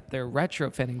things that they're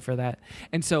retrofitting for that.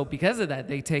 And so because of that,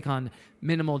 they take on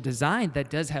minimal design that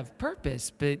does have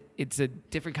purpose, but it's a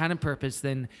different kind of purpose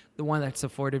than the one that's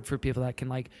afforded for people that can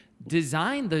like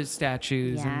design those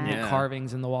statues and the Yeah. Yeah.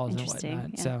 carvings in the walls and interesting.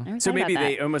 whatnot. Yeah. So I never So thought about maybe that.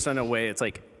 they almost in a way it's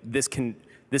like this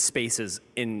space is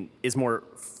more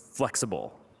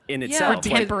flexible in itself. Or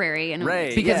temporary in a way.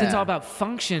 Right. because it's yeah. all about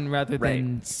function rather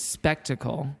than Right.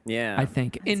 spectacle. Yeah. I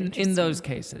think in those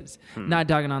cases, not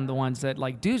dogging on the ones that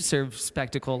like do serve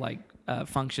spectacle like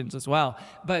functions as well.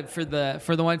 But for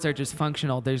the ones that are just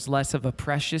functional, there's less of a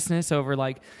preciousness over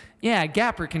like, yeah,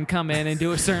 Gapper can come in and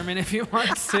do a sermon if he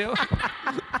wants to.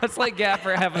 Let's let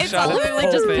Gapper have a It's shot all at the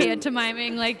like just pulpit.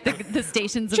 pantomiming like the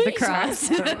stations of the cross.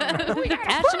 Passion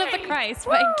of the Christ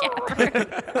by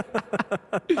Gapper.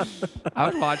 I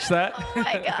would watch that. Oh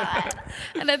my god!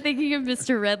 And I'm thinking of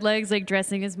Mr. Redlegs like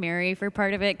dressing as Mary for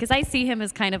part of it because I see him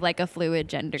as kind of like a fluid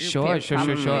gender. Sure.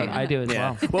 probably. I do as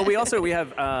Yeah. well. Well, we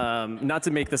have not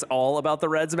to make this all about the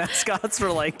Reds mascots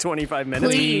for like 25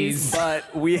 minutes. Please.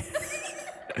 But we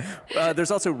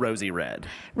There's also Rosie Red,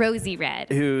 Rosie Red.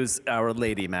 who's our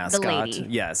lady mascot. lady.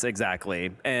 Yes,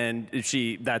 exactly. And Is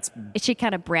she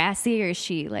kind of brassy or is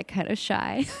she like kind of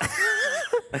shy?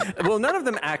 well, none of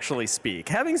them actually speak.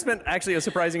 Having spent actually a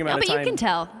surprising No, amount but of time. you can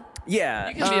tell. Yeah.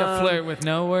 You can be a flirt with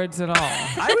no words at all.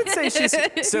 I would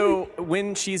say so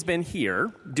when she's been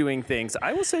here doing things,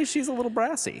 I will say she's a little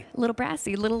brassy. A little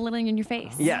brassy, little in your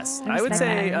face. Yes, I I would respect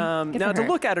say. that. Good Now, for to her.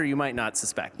 look at her, you might not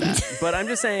suspect that, but I'm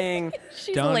just saying.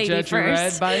 She's a Don't lady judge her red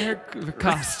first. by her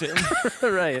costume.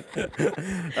 Right.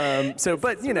 So,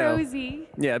 but you know, Rosie.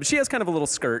 yeah, but she has kind of a little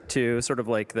skirt too, sort of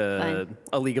like the Fun.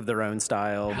 A League of Their Own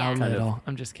style. How kind of. little.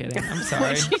 I'm just kidding. I'm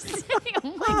sorry.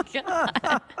 Oh my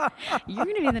God. You're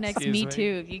going to be the next Excuse Me me.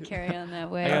 Too if you carry on that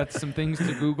way. I got some things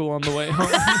to Google on the way home.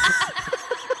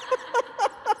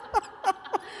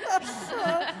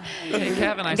 Hey,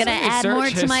 Kevin, I I'm gonna saw your add search more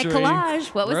to my history. collage.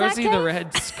 What was that, Rosie the Kev?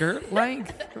 Red skirt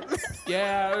length?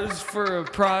 Yeah, it was for a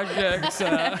project.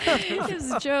 It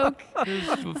was a joke.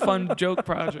 It was a fun joke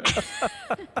project.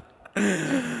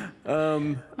 I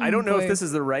don't know if boy. this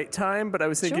is the right time, but I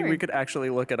was thinking Sure. we could actually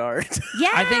look at art. Yeah.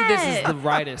 I think this is the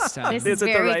rightest time. This Is is it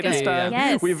the very rightest good. time?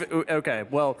 Yes. Okay.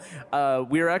 Well,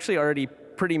 we're actually already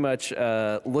pretty much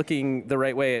looking the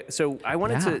right way. So I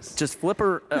wanted Yes. to just flip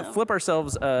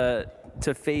ourselves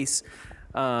to face.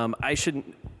 I should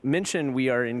mention we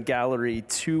are in Gallery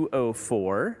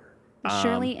 204.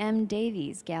 Shirley M.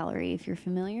 Davies Gallery, if you're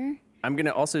familiar. I'm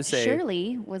gonna also say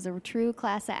Shirley was a true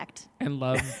class act. And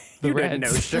love the you didn't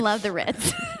Reds. know Shir- Love the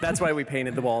Reds. That's why we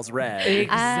painted the walls red.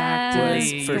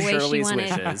 Exactly. Was for the way she Shirley's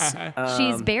wanted. wishes.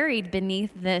 She's buried beneath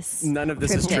this. None of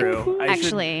this is triptych, true. I should-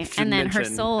 Actually, should and then her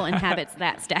mention- soul inhabits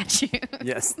that statue.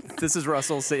 Yes, this is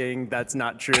Russell saying that's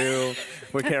not true.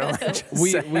 What Caroline just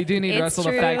said. We do need It's Russell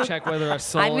true. to fact check whether a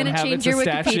soul I'm gonna inhabits change your a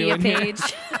statue Wikipedia in here. page.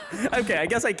 Okay, I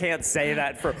guess I can't say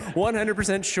that for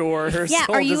 100% sure. Her Yeah,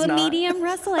 soul are you does a not. medium,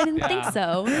 Russell? I didn't think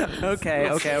so. Okay.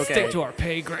 Stick to our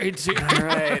pay grades here. All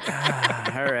right.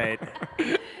 All right.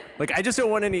 Like I just don't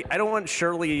want I don't want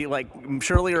Shirley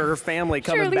or her family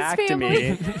coming Shirley's back to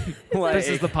me. Like, This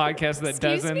is the podcast that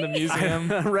does Excuse in the me? museum.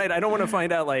 right. I don't want to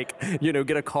find out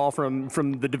get a call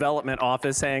from the development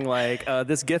office saying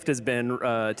this gift has been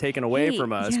taken away Hey,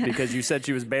 from us yeah. because you said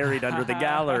she was buried under the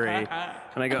gallery.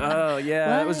 And I go, oh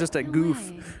yeah, it was What? just a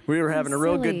goof. Why? We were having a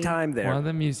real good silly. time there. One of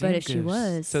the museum But if she goofs.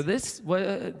 was. So this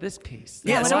piece.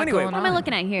 Yeah, there's a so lot anyway, going What am I on.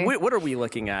 looking at here? What are we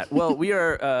looking at? Well, we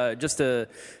are, just to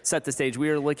set the stage, we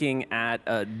are looking at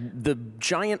the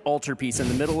giant altarpiece in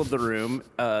the middle of the room.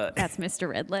 That's Mr.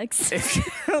 Redlegs.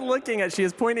 If you're looking at, she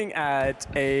is pointing at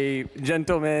a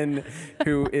gentleman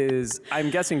who is,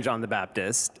 I'm guessing, John the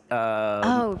Baptist.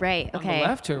 Oh, right. On the Okay.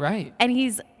 left or right? And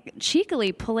he's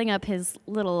cheekily pulling up his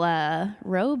little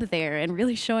robe there and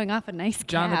really showing off a nice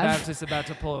John the calf. Baptist about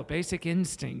to pull a basic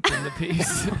instinct in the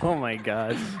piece. Oh my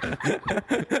God.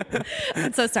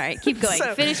 I'm so sorry. Keep going.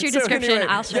 So- Finish your so description. anyway,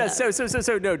 I'll shut yeah, up.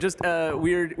 So no, just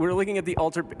we're looking at the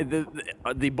altar.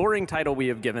 The boring title we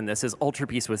have given this is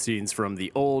altarpiece with scenes from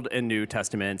the Old and New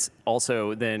Testaments.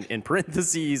 Also, then in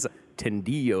parentheses,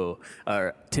 tendia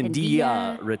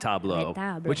retablo.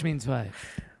 Retablo. Which means what?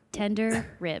 Tender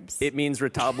ribs. It means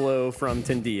retablo from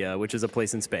Tendia, which is a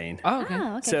place in Spain. Oh, okay.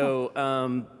 Oh, okay.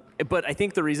 So, but I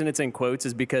think the reason it's in quotes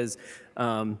is because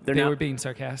they're They not were being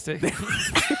sarcastic.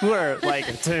 we're like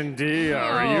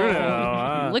Tendia, you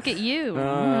know. Look at you.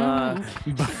 But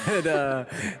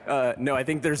no, I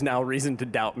think there's now reason to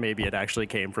doubt maybe it actually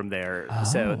came from there.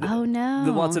 So Oh,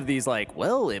 no. lots of these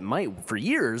it might for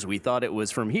years we thought it was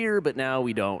from here, but now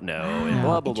we don't know, and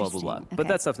blah blah blah blah blah. Interesting. But Okay.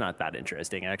 that stuff's not that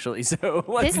interesting actually. So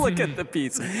let's look at the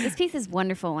piece. This piece is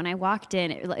wonderful. When I walked in,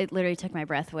 it literally took my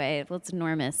breath away. Well, it's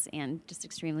enormous and just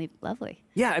extremely lovely.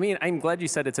 Yeah, I mean, I'm glad you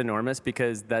said it's enormous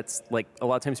because that's a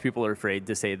lot of times people are afraid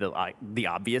to say the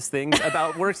obvious things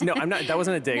about works. No, I'm not. That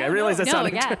wasn't a dig. I realize that no,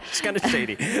 sounded yeah. kind of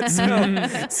shady.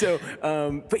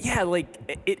 But yeah,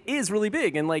 it is really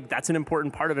big, and that's an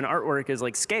important part of an artwork is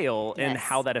scale and Yes.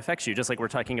 how that affects you. Just like we're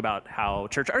talking about how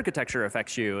church architecture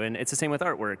affects you, and it's the same with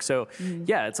artwork. So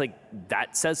yeah, it's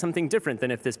that says something different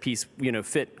than if this piece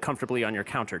fit comfortably on your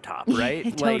countertop,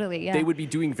 right? Totally, yeah. They would be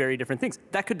doing very different things.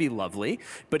 That could be lovely,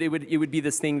 but it would be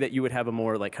this thing that you would have a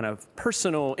more kind of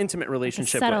personal, intimate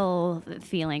relationship with. Subtle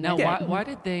feeling. Now, of it. why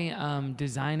did they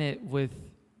design it with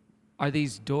Are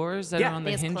these doors that Yeah. are on the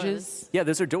They just hinges? close. Yeah,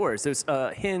 those are doors. There's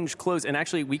hinge, close, and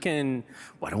actually we can.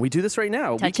 Why don't we do this right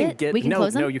now? Touch we can it? get We can no,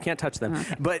 close them? no, you can't touch them.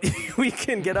 But we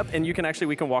can get up and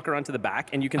we can walk around to the back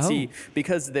and you can see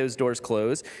because those doors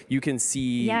close. You can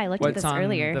see. Yeah, I looked at What's this on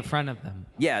earlier. the front of them?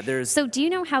 Yeah, there's. So do you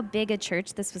know how big a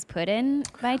church this was put in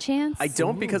by chance? I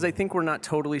don't because I think we're not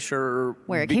totally sure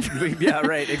Where it came from. Yeah,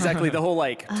 right, exactly. The whole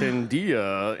like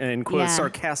Tindia and quote Yeah.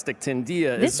 sarcastic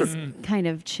Tindia is This is kind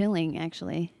of chilling,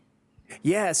 actually.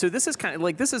 Yeah, so this is kind of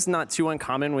like this is not too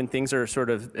uncommon when things are sort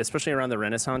of, especially around the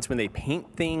Renaissance, when they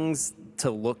paint things to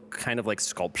look kind of like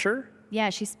sculpture. Yeah,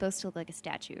 she's supposed to look like a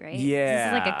statue, right? This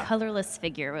Yeah. is like a colorless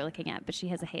figure we're looking at, but she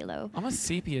has a halo. Almost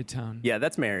sepia tone. Yeah,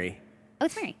 that's Mary. Oh,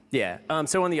 it's Mary. Yeah.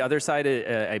 So on the other side,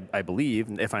 I believe,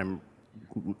 if I'm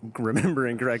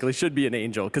remembering correctly, should be an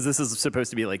angel because this is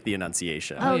supposed to be like the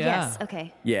Annunciation. Oh, yeah. yes.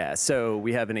 Okay. Yeah. So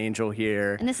we have an angel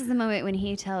here. And this is the moment when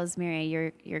he tells Mary,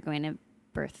 "You're going to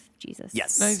birth Jesus."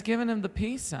 Yes. No, he's giving him the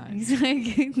peace sign. He's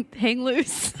like, "Hang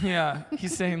loose, Yeah,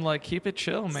 he's saying like, keep it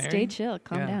chill, Mary. stay chill,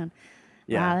 calm Yeah. down."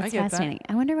 Yeah. Wow, I that's get that. fascinating.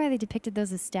 I wonder why they depicted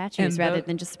those as statues And rather the-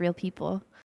 than just real people.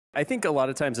 I think a lot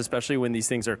of times, especially when these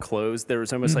things are closed, there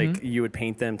was almost like you would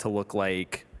paint them to look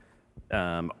like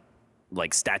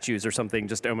statues or something,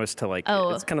 just almost to like,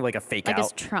 Oh, it's kind of like a fake Like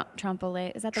out. a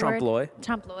trompe-l'oeil. Is that the Trompe-l'oeil. word?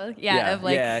 Trompe-l'oil. Yeah, of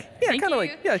like, yeah, thank kind of you.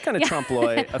 like, yeah, kind of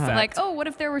Trompe-l'oil effect. Like, oh, what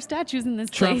if there were statues in this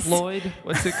Trump place? Lloyd,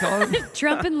 what's it called?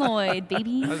 Trump and Lloyd,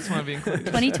 baby. I just want to be included.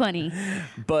 2020.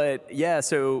 But yeah,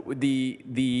 so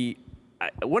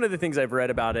one of the things I've read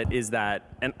about it is that,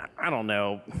 and I don't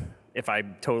know if I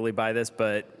totally buy this,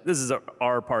 but this is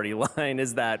our party line,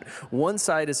 is that one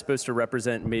side is supposed to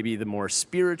represent maybe the more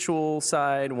spiritual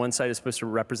side, one side is supposed to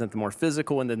represent the more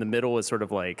physical, and then the middle is sort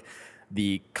of like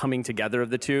the coming together of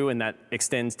the two, and that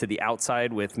extends to the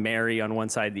outside with Mary on one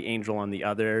side, the angel on the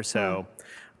other. So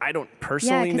I don't Yeah,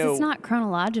 personally because know. it's not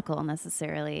chronological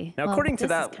necessarily. Now, Well, according to this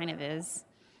that- kind of is.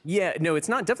 Yeah, no, it's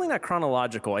not definitely not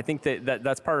chronological. I think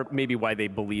that's part of maybe why they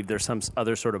believe there's some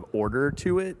other sort of order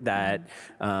to it that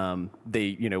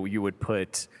you would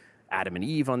put Adam and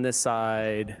Eve on this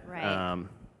side, Right.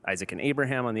 Isaac and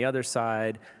Abraham on the other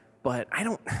side. But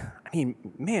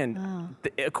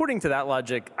according to that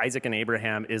logic, Isaac and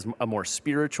Abraham is a more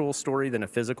spiritual story than a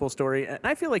physical story. And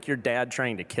I feel like your dad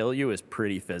trying to kill you is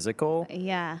pretty physical.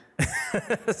 Yeah.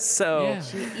 So. Yeah.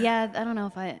 Yeah, I don't know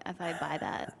if I buy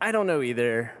that. I don't know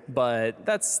either, but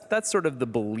that's sort of the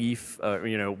belief,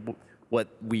 what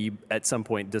we at some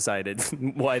point decided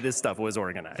why this stuff was The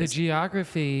organized.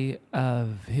 geography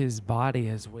of his body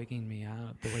is wigging me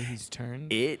out. The way he's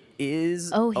turned. It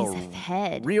is Oh, he's a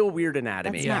head. real weird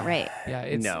anatomy. That's not right. Yeah,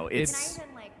 it's No, it's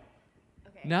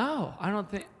no. I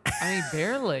don't think. I mean,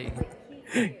 barely.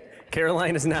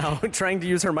 Caroline is now trying to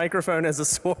use her microphone as a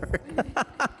sword.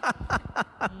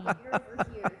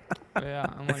 Yeah,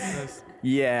 I'm like this.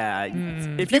 Yeah, if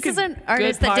you This could, is an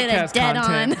artist Good that did a podcast dead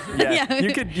content. on. yeah,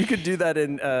 you could do that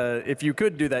in. If you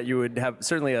could do that, you would have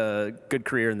certainly a good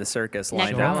career in the circus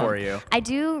lined Neck up roll. for you. I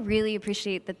do really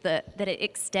appreciate that it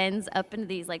extends up into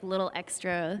these like little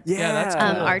extra Yeah, that's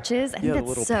cool. arches. I think Yeah, the that's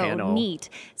little so panel. neat.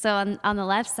 So on the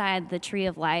left side, the tree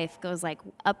of life goes like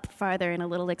up farther in a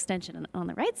little extension. And on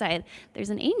the right side, there's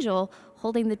an angel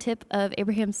holding the tip of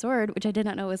Abraham's sword, which I did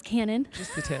not know was canon.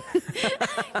 Just the tip.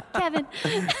 Kevin,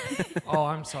 Oh,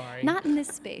 I'm sorry. not in this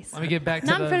space. Let me get back to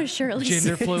Not in the front of Shirley.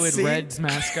 gender fluid See? Reds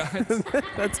mascots.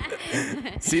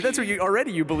 See, that's what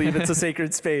you believe it's a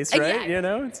sacred space, right? Yeah. You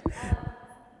know. It's,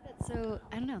 So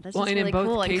I don't know. That's Well, just and really in both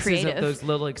cool and cases creative. of those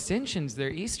little extensions, they're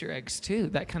Easter eggs too.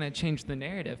 That kind of changed the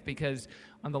narrative because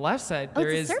on the left side Oh, there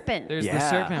it's a is serpent. there's the Yeah.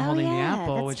 serpent Oh, holding the yeah,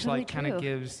 apple, that's which totally like kind of true.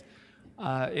 gives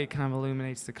it kind of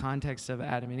illuminates the context of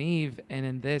Adam and Eve. And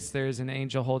in this, there's an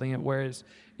angel holding it. Whereas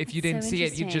if you That's didn't so see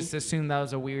it, you interesting. just assume that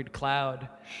was a weird cloud.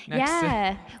 Next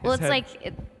Yeah. To Well, his it's head.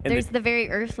 like there's the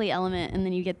very earthly element, and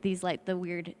then you get these like the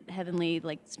weird heavenly,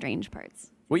 like strange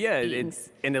parts. well, yeah, beings.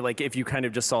 like if you kind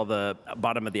of just saw the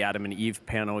bottom of the Adam and Eve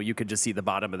panel, you could just see the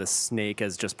bottom of the snake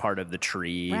as just part of the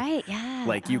tree. Right, yeah.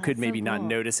 Like you Oh, could that's so maybe not cool.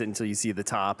 notice it until you see the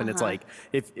top, and it's like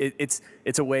if it's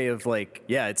a way of like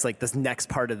it's like this next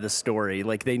part of the story.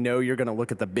 Like they know you're going to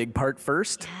look at the big part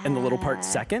first and the little part Yeah.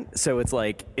 second. So it's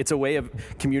like it's a way of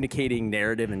communicating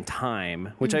narrative and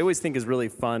time, which I always think is really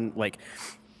fun. Like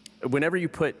whenever you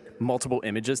put multiple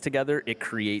images together, it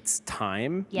creates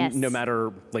time, Yes. no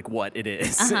matter like what it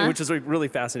is, which is like really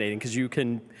fascinating because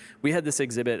we had this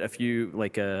exhibit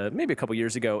maybe a couple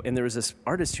years ago, and there was this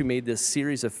artist who made this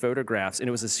series of photographs, and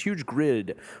it was this huge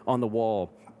grid on the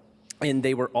wall. And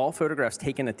they were all photographs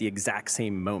taken at the exact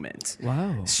same moment.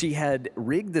 Wow. She had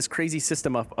rigged this crazy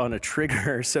system up on a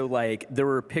trigger. So like there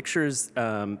were pictures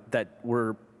that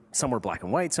were some were black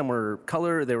and white, some were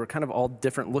color. They were kind of all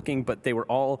different looking, but they were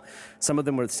all, some of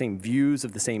them were the same views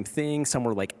of the same thing. Some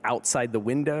were like outside the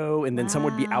window, and then some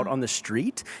would be out on the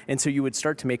street. And so you would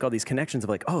start to make all these connections of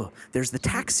like, oh, there's the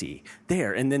taxi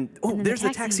there. And then, oh, then there's the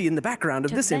the taxi in the background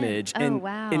of took this them. image. Oh, And,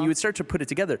 wow. and you would start to put it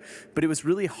together. But it was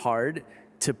really hard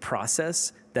to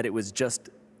process that it was just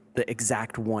the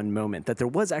exact one moment, that there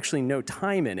was actually no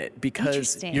time in it, because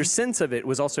Interesting. your sense of it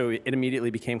was also, it immediately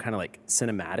became kind of like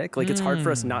cinematic. Like it's hard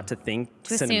for us not to think.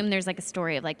 To assume there's like a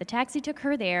story of like the taxi took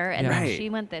her there and Yeah. then Right. she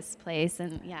went this place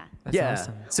and yeah. That's yeah.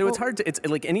 awesome. So it's hard to, it's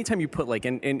like anytime you put like,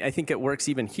 and I think it works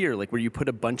even here, like where you put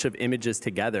a bunch of images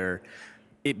together,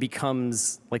 it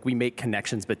becomes like we make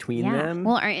connections between Yeah. them.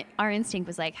 Well, our instinct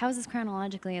was like, how is this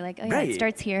chronologically? Like, oh yeah, Right. it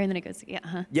starts here and then it goes,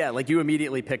 yeah, yeah, like you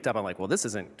immediately picked up on like, well, this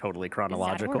isn't totally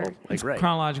chronological. order. Like, right.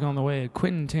 Chronological in the way a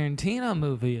Quentin Tarantino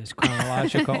movie is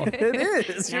chronological. It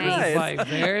is. You're Nice. It's right. like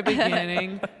very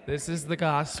beginning. This is the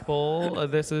gospel.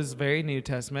 This is very New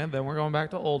Testament. Then we're going back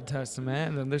to Old Testament,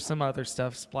 and then there's some other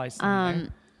stuff spliced in there.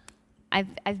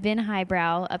 I've been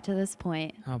highbrow up to this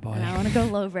point. Oh, boy. And I want to go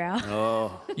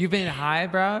lowbrow. You've been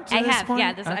highbrow to I this have, point? yeah.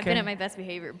 I've been Okay. at my best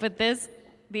behavior, but these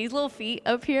little feet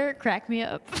up here crack me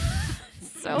up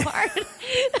so hard.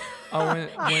 Oh, when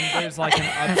there's like an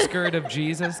upskirt of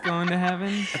Jesus going to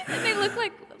heaven. And they look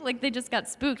like they just got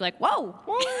spooked. Like, whoa!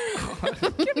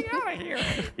 Get me out of here.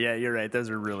 Yeah, you're right. Those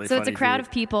are really So funny. it's a crowd feet.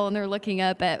 of people, and they're looking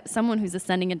up at someone who's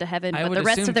ascending into heaven, I but would the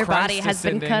rest assume of their Christ body has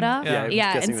been ascending. cut off. Yeah, I'm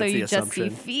guessing and so that's the you just see assumption.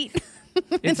 feet.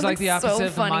 It's like the looks so opposite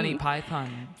of funny. Monty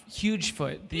Python. Huge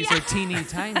foot. These are teeny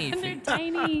tiny They're feet.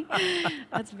 tiny.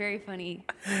 That's very funny.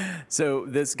 So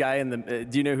this guy in the,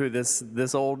 do you know who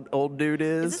this old dude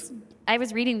is? I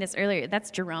was reading this earlier. That's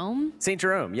Jerome. Saint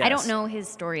Jerome. Yes. I don't know his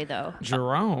story though.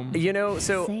 Jerome. You know,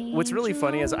 so Saint what's really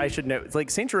funny is Jerome? I should know, it's like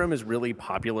Saint Jerome is really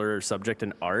popular subject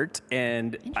in art,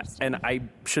 and I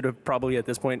should have probably at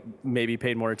this point maybe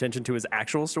paid more attention to his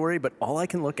actual story. But all I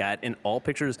can look at in all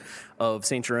pictures of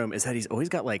Saint Jerome is that he's always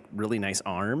got like really nice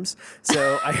arms.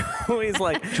 So I always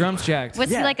like. Drums jacked.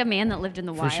 Was Yeah. he like a man that lived in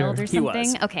the wild sure. or He something?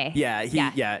 was. Okay. Yeah,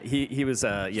 he was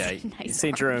Nice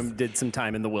Saint Jerome arms. did some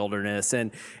time in the wilderness,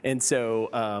 and so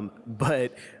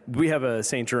but we have a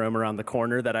Saint Jerome around the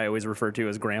corner that I always refer to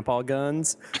as Grandpa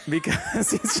Guns,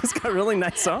 because he's just got really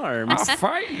nice arms. I'll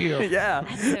fight you. Yeah.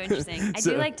 That's so interesting. I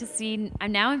So- do like to see.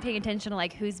 I'm paying attention to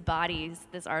like whose bodies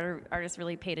this artist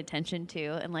really paid attention to,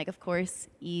 and like of course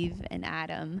Eve and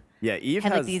Adam Yeah, Eve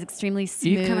had has like these extremely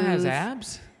smooth. Eve kind of has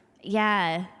abs.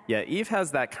 Yeah. Eve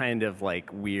has that kind of like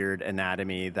weird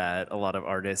anatomy that a lot of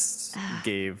artists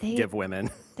give women.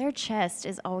 Their chest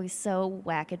is always so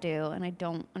wackadoo, and I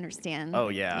don't understand. Oh,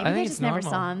 yeah. Maybe I I, think just it's never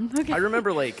normal. saw him. Okay. I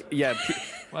remember like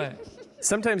What?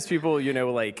 sometimes people,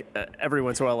 like every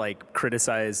once in a while, like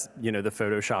criticize, the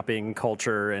photoshopping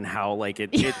culture and how like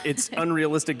it's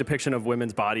unrealistic depiction of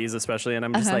women's bodies, especially. And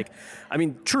I'm just like, I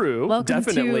mean, true, Welcome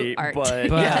to definitely, art. but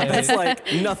But- yeah, that's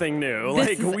like nothing new. This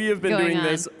Like is we have been going doing on.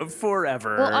 this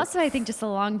forever. Well, also, I think just a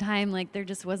long time, like there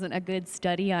just wasn't a good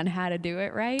study on how to do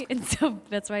it right, and so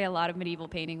that's why a lot of medieval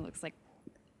painting looks like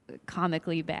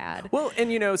comically bad. Well,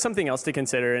 and something else to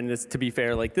consider, and this, to be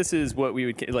fair, like this is what we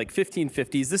would like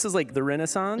 1550s. This is like the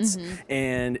Renaissance,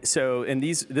 and so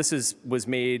this was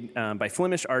made by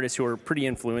Flemish artists who are pretty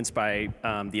influenced by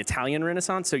the Italian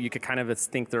Renaissance. So you could kind of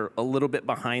think they're a little bit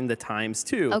behind the times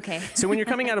too. Okay. So when you're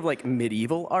coming out of like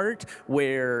medieval art,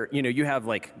 where you have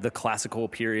like the classical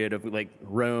period of like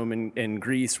Rome and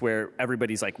Greece, where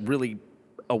everybody's like really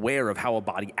aware of how a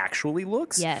body actually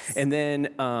looks. Yes. And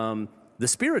then the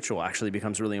spiritual actually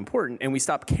becomes really important, and we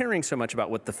stop caring so much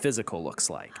about what the physical looks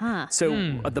like.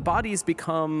 So the bodies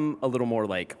become a little more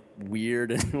like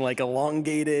weird and like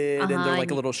elongated, and they're like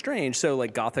a little strange. So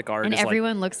like Gothic art And is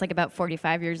everyone looks like about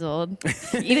 45 years old,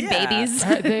 even Yeah. babies.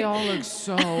 They all look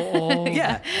so old. like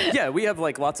yeah. We have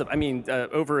like lots of. I mean,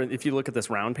 over if you look at this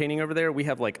round painting over there, we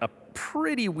have like a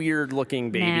pretty weird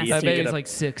looking baby. Nasty. That If you get baby's up- like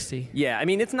 60. yeah, I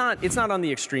mean it's not on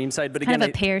the extreme side, but Kind again,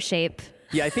 of a pear shape.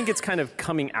 yeah, I think it's kind of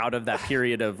coming out of that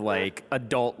period of like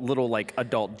adult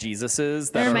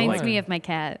Jesuses That that are reminds like. me of my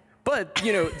cat. But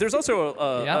there's also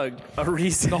a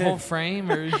reason. The whole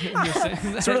frame, or you're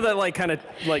saying sort of that like kind of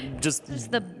like just Just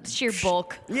the sheer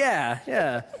bulk.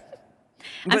 yeah.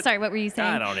 I'm But sorry, what were you saying?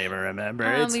 I don't even remember.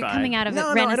 It's we're fine. coming out of No,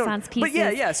 the no, I don't- Renaissance But yeah,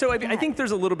 pieces. yeah. So I Yeah. think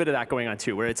there's a little bit of that going on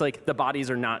too, where it's like the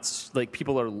bodies are not like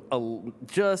people are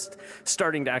just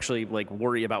starting to actually like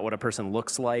worry about what a person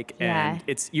looks like, and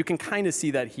Yeah. you can kind of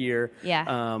see that here.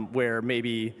 Yeah. Where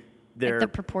maybe they're the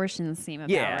proportions seem about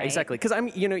yeah, right. exactly. Because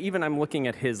I'm looking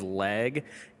at his leg,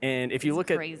 and if you look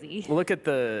crazy.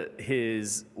 at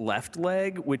his left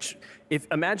leg, which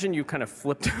imagine you kind of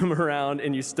flipped him around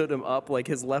and you stood him up, like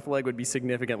his left leg would be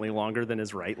significantly longer than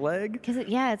his right leg. Because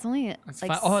it's only It's like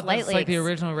fine. Oh, slightly. that's like the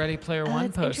original Ready Player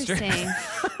One that's poster, interesting.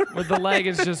 where the leg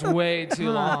is just way too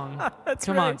long.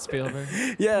 Come on, Spielberg.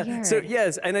 Yeah. Weird. So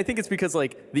yes, and I think it's because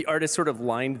like the artist sort of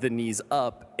lined the knees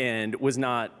up and was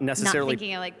not Not necessarily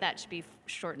thinking like that should be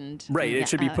shortened. right. Yeah, It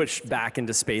should be pushed back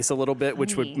into space a little bit,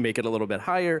 which would Funny. make it a little bit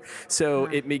higher. So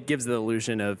it gives the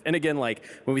illusion of, and again, like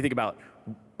when we think about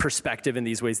perspective in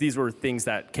these ways, these were things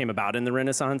that came about in the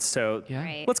Renaissance. So Yeah.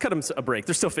 Right. let's cut them a break.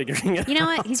 They're still figuring it You know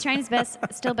out. what? He's trying his best.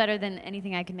 Still better than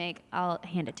anything I could make. I'll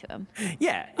hand it to him.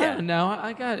 Yeah. I Yeah. don't know.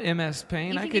 I got MS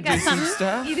Paint. You I think could you got do some something?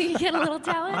 stuff. You think you get a little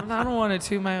talent? I don't want to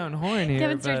toot my own horn here,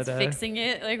 Kevin but starts fixing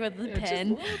it like with the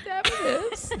pen.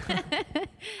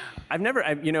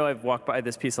 I've walked by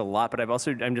this piece a lot, but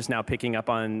I'm just now picking up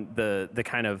on the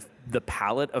kind of the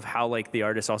palette of how like the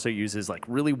artist also uses like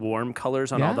really warm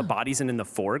colors on all Yeah. the bodies and in the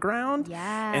foreground.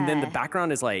 Yeah. And then the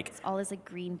background is like, All is like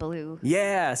green blue.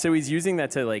 yeah, so he's using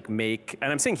that to like make,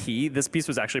 and I'm saying this piece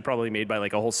was actually probably made by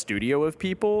like a whole studio of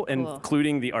people, Cool.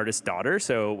 including the artist's daughter.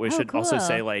 So we Oh, should also cool.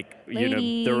 say like,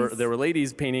 Ladies. there were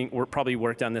ladies painting, probably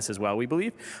worked on this as well, we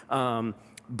believe.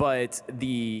 But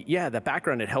the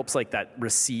background, it helps like that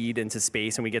recede into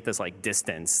space and we get this like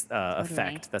distance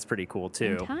effect. That's pretty cool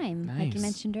too. In time, like you Nice.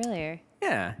 mentioned earlier.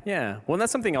 Yeah, yeah. Well, and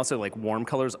that's something also like warm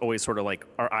colors always sort of like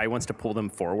our eye wants to pull them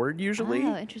forward usually.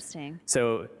 Oh, interesting.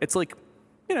 So it's like,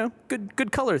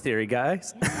 good color theory,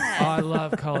 guys. Oh, I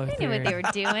love color I knew theory. what they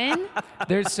were doing.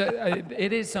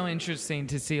 It is so interesting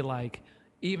to see like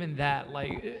even that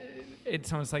like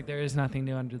it's almost like there is nothing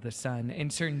new under the sun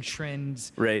and certain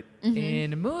trends Right.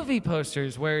 in movie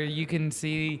posters where you can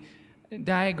see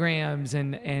diagrams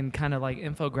and kind of like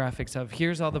infographics of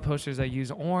here's all the posters that use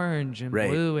orange and Right.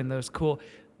 blue and those cool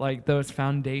like those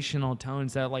foundational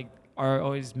tones that like are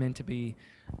always meant to be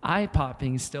eye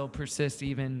popping still persist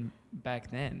even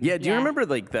back then. Yeah, do you Yeah. remember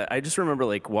like I just remember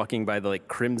like walking by the like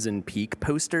Crimson Peak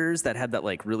posters that had that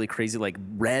like really crazy like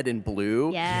red and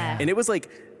blue. Yeah. And it was like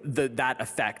that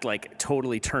effect like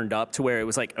totally turned up to where it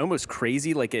was like almost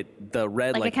crazy, like the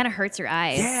red Like, like it kind of hurts your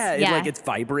eyes. yeah, it's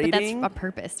vibrating. But that's on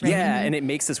purpose, right? Yeah, and it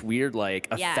makes this weird like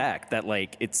Yeah. effect that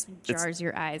like it's Jars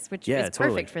your eyes, which Yeah, is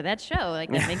totally. perfect for that show. Like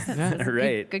that makes sense. As a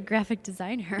Right. good graphic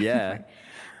designer. Yeah.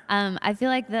 I feel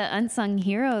like the unsung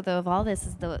hero though of all this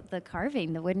is the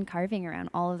carving, the wooden carving around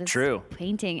all of this True.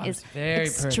 painting is very pretty.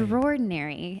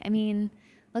 extraordinary. I mean,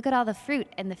 look at all the fruit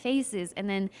and the faces, and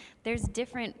then there's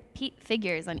different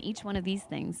figures on each one of these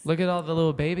things. Look at all the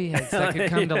little baby heads that could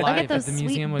come to at life if those the sweet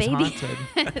museum was baby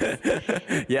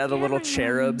haunted. yeah, the little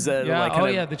cherubs that are Yeah, like oh kind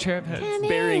of yeah, the cherub heads. Come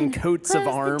bearing in, coats of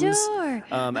close arms the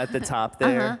door. at the top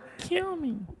there. Kill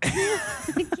me.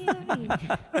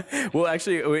 Well,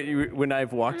 actually, when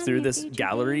I've walked through this future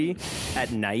gallery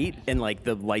at night and like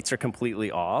the lights are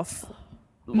completely off.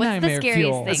 What's the Nightmare scariest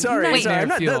fuel. thing? Sorry, Wait, sorry, I'm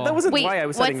not, fuel. that wasn't Wait, why I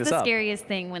was setting what's this the up. scariest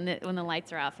thing when the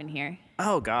lights are off in here?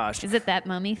 Oh gosh. Is it that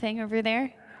mummy thing over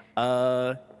there?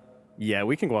 Yeah,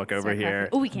 we can walk over Start here. cracking-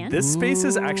 Oh, we can? This space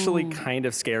is actually kind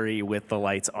of scary with the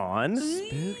lights on.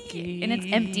 Spooky. And it's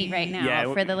empty right now.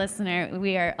 Yeah, For the listener,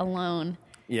 we are alone.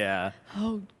 Yeah.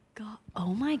 Oh God!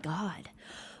 Oh my God!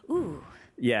 Ooh!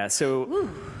 Yeah. So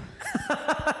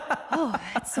Oh,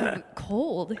 it's so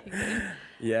cold.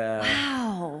 yeah.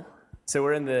 Wow! So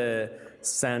we're in the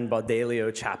San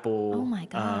Baudilio Chapel. Oh my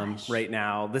gosh. Right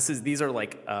now, these are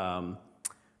like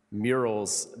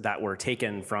murals that were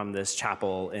taken from this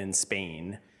chapel in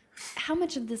Spain. How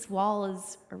much of this wall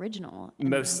is original?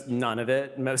 None of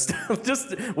it. Most,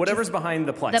 just whatever's behind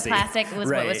the plexi. The plastic was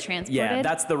what was Yeah, transported?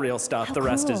 that's the real stuff. How the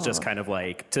rest is cool. just kind of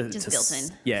like Just built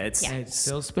in. Yeah, it's Yeah. It's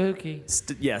still spooky.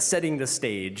 setting the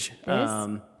stage. This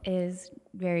is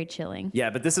very chilling. Yeah,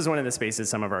 but this is one of the spaces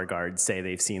some of our guards say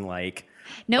they've seen like.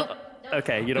 Nope.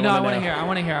 Okay, you don't No, I want want to hear. I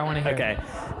want to hear. I want to hear. Okay,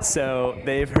 so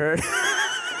they've heard.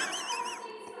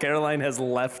 Caroline has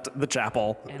left the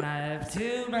chapel. And I have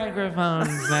 2 microphones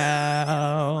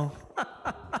now.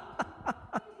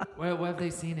 What have they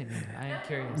seen in here? I am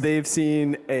curious. They've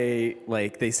seen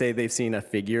they say they've seen a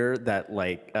figure that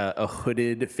like a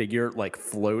hooded figure like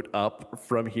float up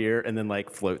from here and then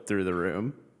like float through the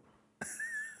room.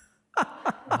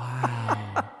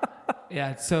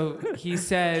 Yeah, so he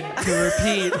said to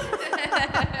repeat.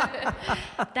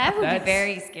 That would be That's-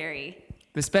 very scary.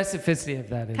 The specificity of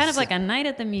that is Kind of like a night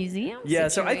at the museum. Yeah,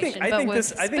 so I think situation, but with this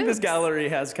spooks. gallery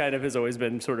has always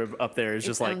been sort of up there. It's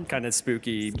just like sounds kind of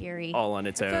spooky, scary. all on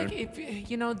its I feel own.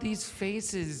 like if these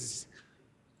faces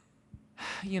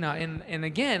and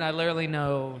again, I literally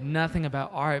know nothing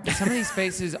about art, but some of these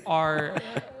faces are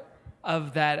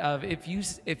of if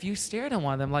you stared at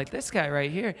one of them, like this guy right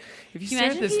here, if you Can you stared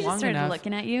at imagine if this he just long started enough,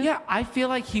 looking at you? yeah, I feel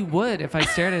like he would if I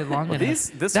stared at it long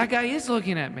enough. That guy is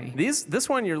looking at me. This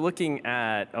one you're looking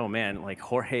at, oh man, like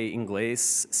Jorge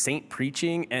Ingles, Saint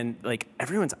Preaching, and like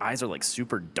everyone's eyes are like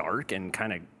super dark and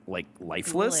kind of like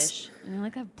lifeless. Ghoulish. And they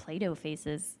look like Play-Doh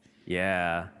faces.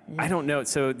 Yeah. I don't know.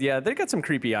 So yeah, they got some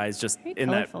creepy eyes just Very in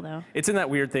colorful, that. though. It's in that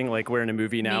weird thing like we're in a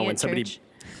movie now Me when at somebody church.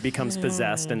 becomes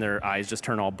possessed and their eyes just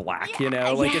turn all black, you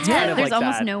know? Like it's Yeah, kind of there's like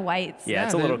almost that. no whites. Yeah,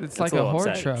 it's a Yeah, little. it's like a little horror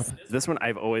upsetting. trope. This one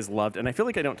I've always loved, and I feel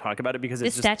like I don't talk about it because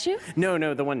This it's just statue?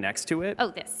 No, the one next to it.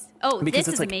 Oh, this. Oh, Because this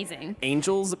it's is like amazing.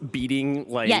 Angels beating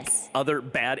like Yes. other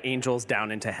bad angels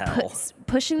down into hell.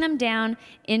 Pushing them down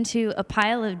into a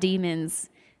pile of demons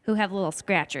who have little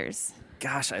scratchers.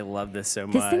 Gosh, I love this so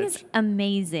much. This thing is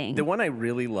amazing. The one I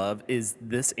really love is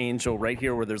this angel right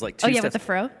here, where there's like two. Oh, yeah, steps. with the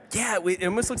fro? Yeah, it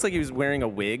almost looks like he was wearing a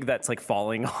wig that's like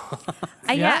falling off.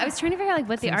 Yeah, Yeah. I was trying to figure out like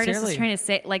what the artist was Sincerely. trying to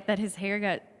say, like that his hair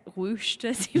got whooshed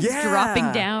as he was Yeah.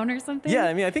 dropping down or something. Yeah,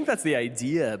 I mean, I think that's the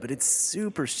idea, but it's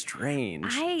super strange.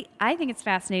 I think it's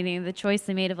fascinating the choice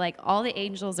they made of like all the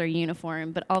angels are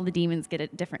uniform, but all the demons get a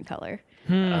different color.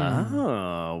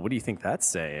 Oh, what do you think that's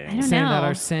I saying? don't Saying know. that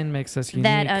our sin makes us unique.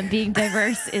 That being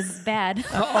diverse is bad.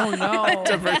 oh no.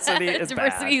 Diversity is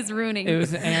Diversity bad. is ruining. It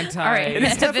was anti. all right, It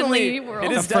is heavenly definitely- world.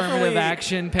 it is affirmative definitely-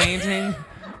 action painting.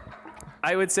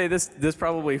 I would say this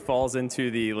probably falls into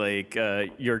the like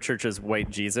your church's white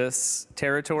Jesus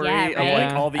territory Yeah, of right?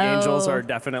 like all the angels Oh. are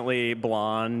definitely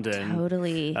blonde and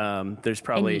Totally. there's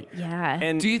probably yeah.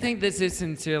 and Do you think this is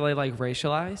sincerely like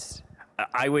racialized?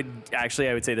 I would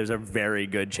say there's a very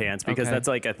good chance because Okay. that's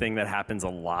like a thing that happens a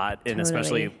lot, and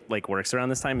especially Totally. like works around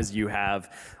this time is you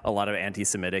have a lot of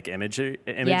anti-Semitic images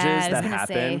Yeah, I was that gonna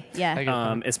happen, say, yeah. I get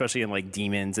that. especially in like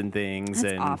demons and things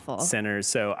That's and awful. sinners.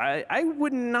 So I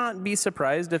would not be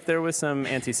surprised if there was some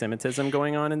anti-Semitism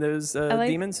going on in those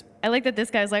demons. I like that this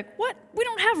guy's like, what? We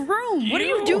don't have room. What are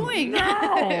you doing?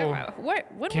 No.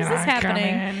 what Can is this I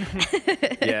happening? come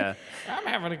in? Yeah. I'm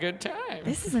having a good time.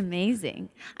 This is amazing.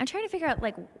 I'm trying to figure out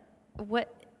like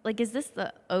what is this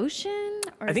the ocean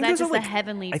or is that those just are like the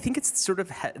heavenly? I think it's sort of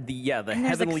the and there's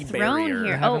heavenly like throne barrier.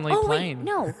 here. Heavenly Wait, plane.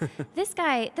 no. This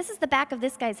guy. This is the back of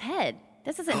this guy's head.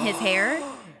 This isn't his hair.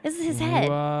 This is his head.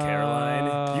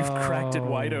 Caroline, you've cracked it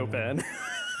wide open.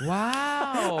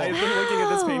 Wow. I've been looking at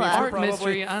this painting for Art probably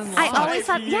mystery unlocked. I always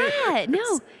thought, years. yeah,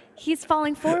 no, he's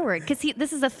falling forward because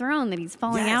this is a throne that he's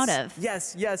falling out of.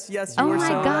 Yes. You Oh are my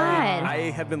so right. God.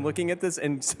 I have been looking at this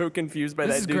and so confused by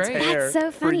This that is dude's great. hair That's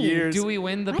so for funny. years. Do we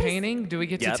win the What is- painting? Do we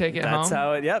get Yep, to take it that's home?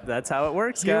 how it. Yep, that's how it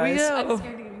works, Here we guys. go.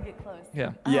 scared to even get close.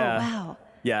 Yeah. Oh, Yeah. wow.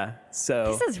 Yeah.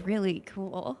 So This is really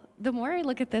cool. The more I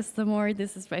look at this, the more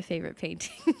this is my favorite painting.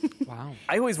 Wow.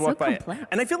 I always walk by it. complex.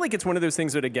 And I feel like it's one of those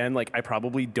things that, again, like I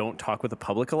probably don't talk with the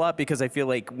public a lot because I feel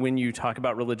like when you talk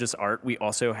about religious art, we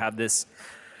also have this,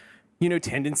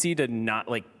 tendency to not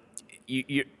like,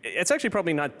 it's actually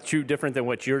probably not too different than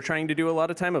what you're trying to do a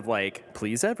lot of time of like,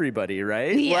 please everybody,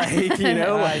 right? Yeah. Like,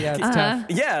 Yeah, it's tough.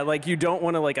 yeah, like you don't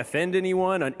want to like offend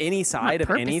anyone on any side of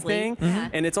purposely. anything. Mhm.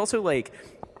 And it's also like,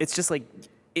 it's just like,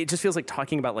 it just feels like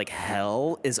talking about like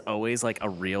hell is always like a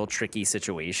real tricky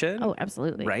situation. Oh,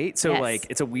 absolutely. Right? So Yes. like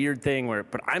it's a weird thing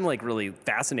but I'm like really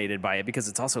fascinated by it because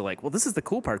it's also like, well, this is the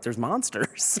cool part. There's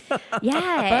monsters.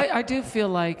 Yeah. But I do feel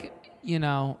like,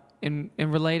 in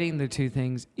relating the two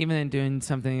things, even in doing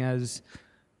something as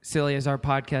silly as our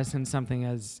podcast and something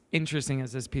as interesting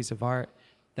as this piece of art,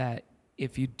 that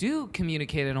if you do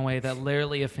communicate in a way that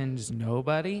literally offends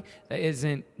nobody, that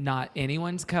isn't not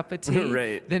anyone's cup of tea,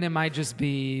 Right. then it might just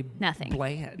be Nothing.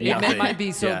 bland. Yeah. It might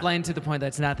be so Yeah. bland to the point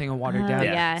that's nothing and watered down.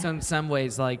 yeah. So in some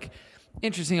ways, like,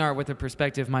 interesting art with a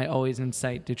perspective might always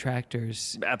incite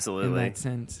detractors in Absolutely. that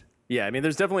sense. Yeah, I mean,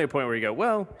 there's definitely a point where you go,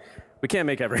 well, we can't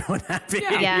make everyone happy.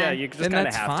 Yeah. You just And kind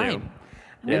of that's have fine. to.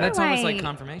 And Yeah. that's almost like Why-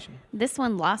 confirmation. This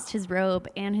one lost his robe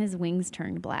and his wings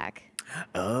turned black.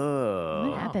 Oh.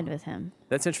 What happened with him?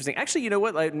 That's interesting. Actually, you know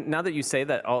what? Like, now that you say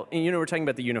that, we're talking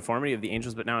about the uniformity of the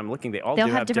angels, but now I'm looking, they all They'll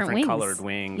do have different wings. colored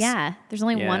wings. Yeah. There's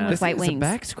only Yeah. one with This white It's wings. a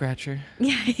back scratcher.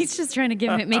 Yeah, he's just trying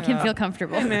to make him feel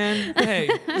comfortable. Man, hey,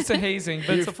 it's a hazing,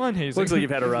 but it's a fun hazing. Looks like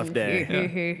you've had a rough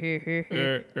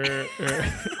day.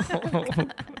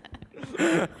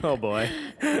 Oh boy.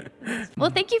 Well,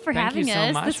 thank you for Thank you having so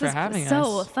us. much This for was having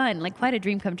so us. fun. Like quite a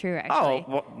dream come true, Oh,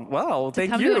 actually. well,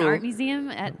 thank Come you. to an art museum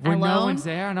Where alone, no one's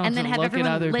there, I don't and have then to have look at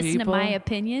everyone other listen people. to my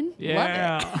opinion.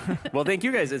 Love it. Well, thank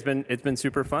you guys. It's been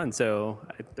super fun. So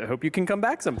I hope you can come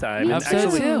back sometime. Me And too.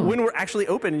 actually, too. when we're actually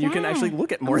open, you can Yeah. actually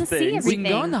look at I more wanna see things. We can go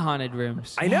everything. in the haunted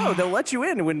rooms. I know they'll let you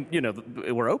in when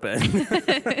we're open.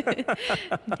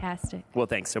 Fantastic. Well,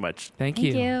 thanks so much. Thank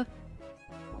Thank you.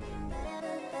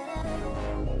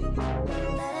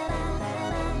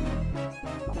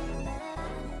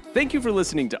 Thank you for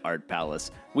listening to Art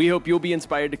Palace. We hope you'll be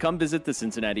inspired to come visit the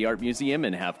Cincinnati Art Museum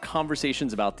and have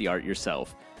conversations about the art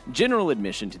yourself. General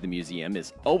admission to the museum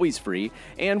is always free,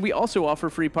 and we also offer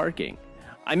free parking.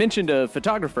 I mentioned a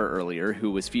photographer earlier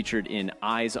who was featured in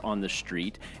Eyes on the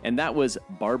Street, and that was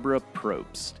Barbara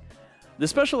Probst. The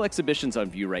special exhibitions on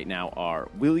view right now are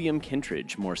William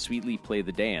Kentridge, More Sweetly Play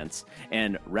the Dance,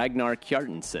 and Ragnar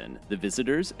Kjartansson, The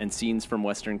Visitors and Scenes from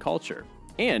Western Culture.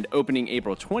 And opening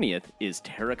April 20th is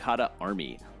Terracotta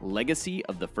Army, Legacy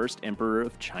of the First Emperor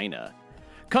of China.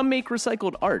 Come make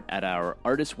recycled art at our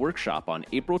artist workshop on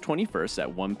April 21st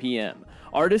at 1 p.m.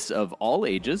 Artists of all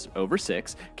ages, over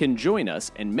 6, can join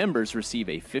us, and members receive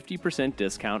a 50%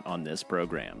 discount on this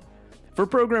program. For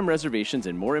program reservations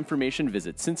and more information,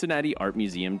 visit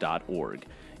cincinnatiartmuseum.org.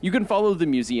 You can follow the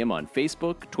museum on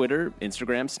Facebook, Twitter,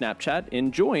 Instagram, Snapchat,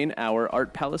 and join our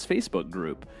Art Palace Facebook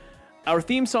group. Our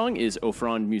theme song is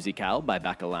Offrande Musicale by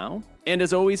Bacalao. And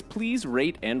as always, please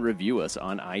rate and review us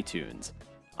on iTunes.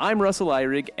 I'm Russell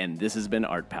Eyrig, and this has been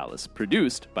Art Palace,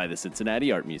 produced by the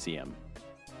Cincinnati Art Museum.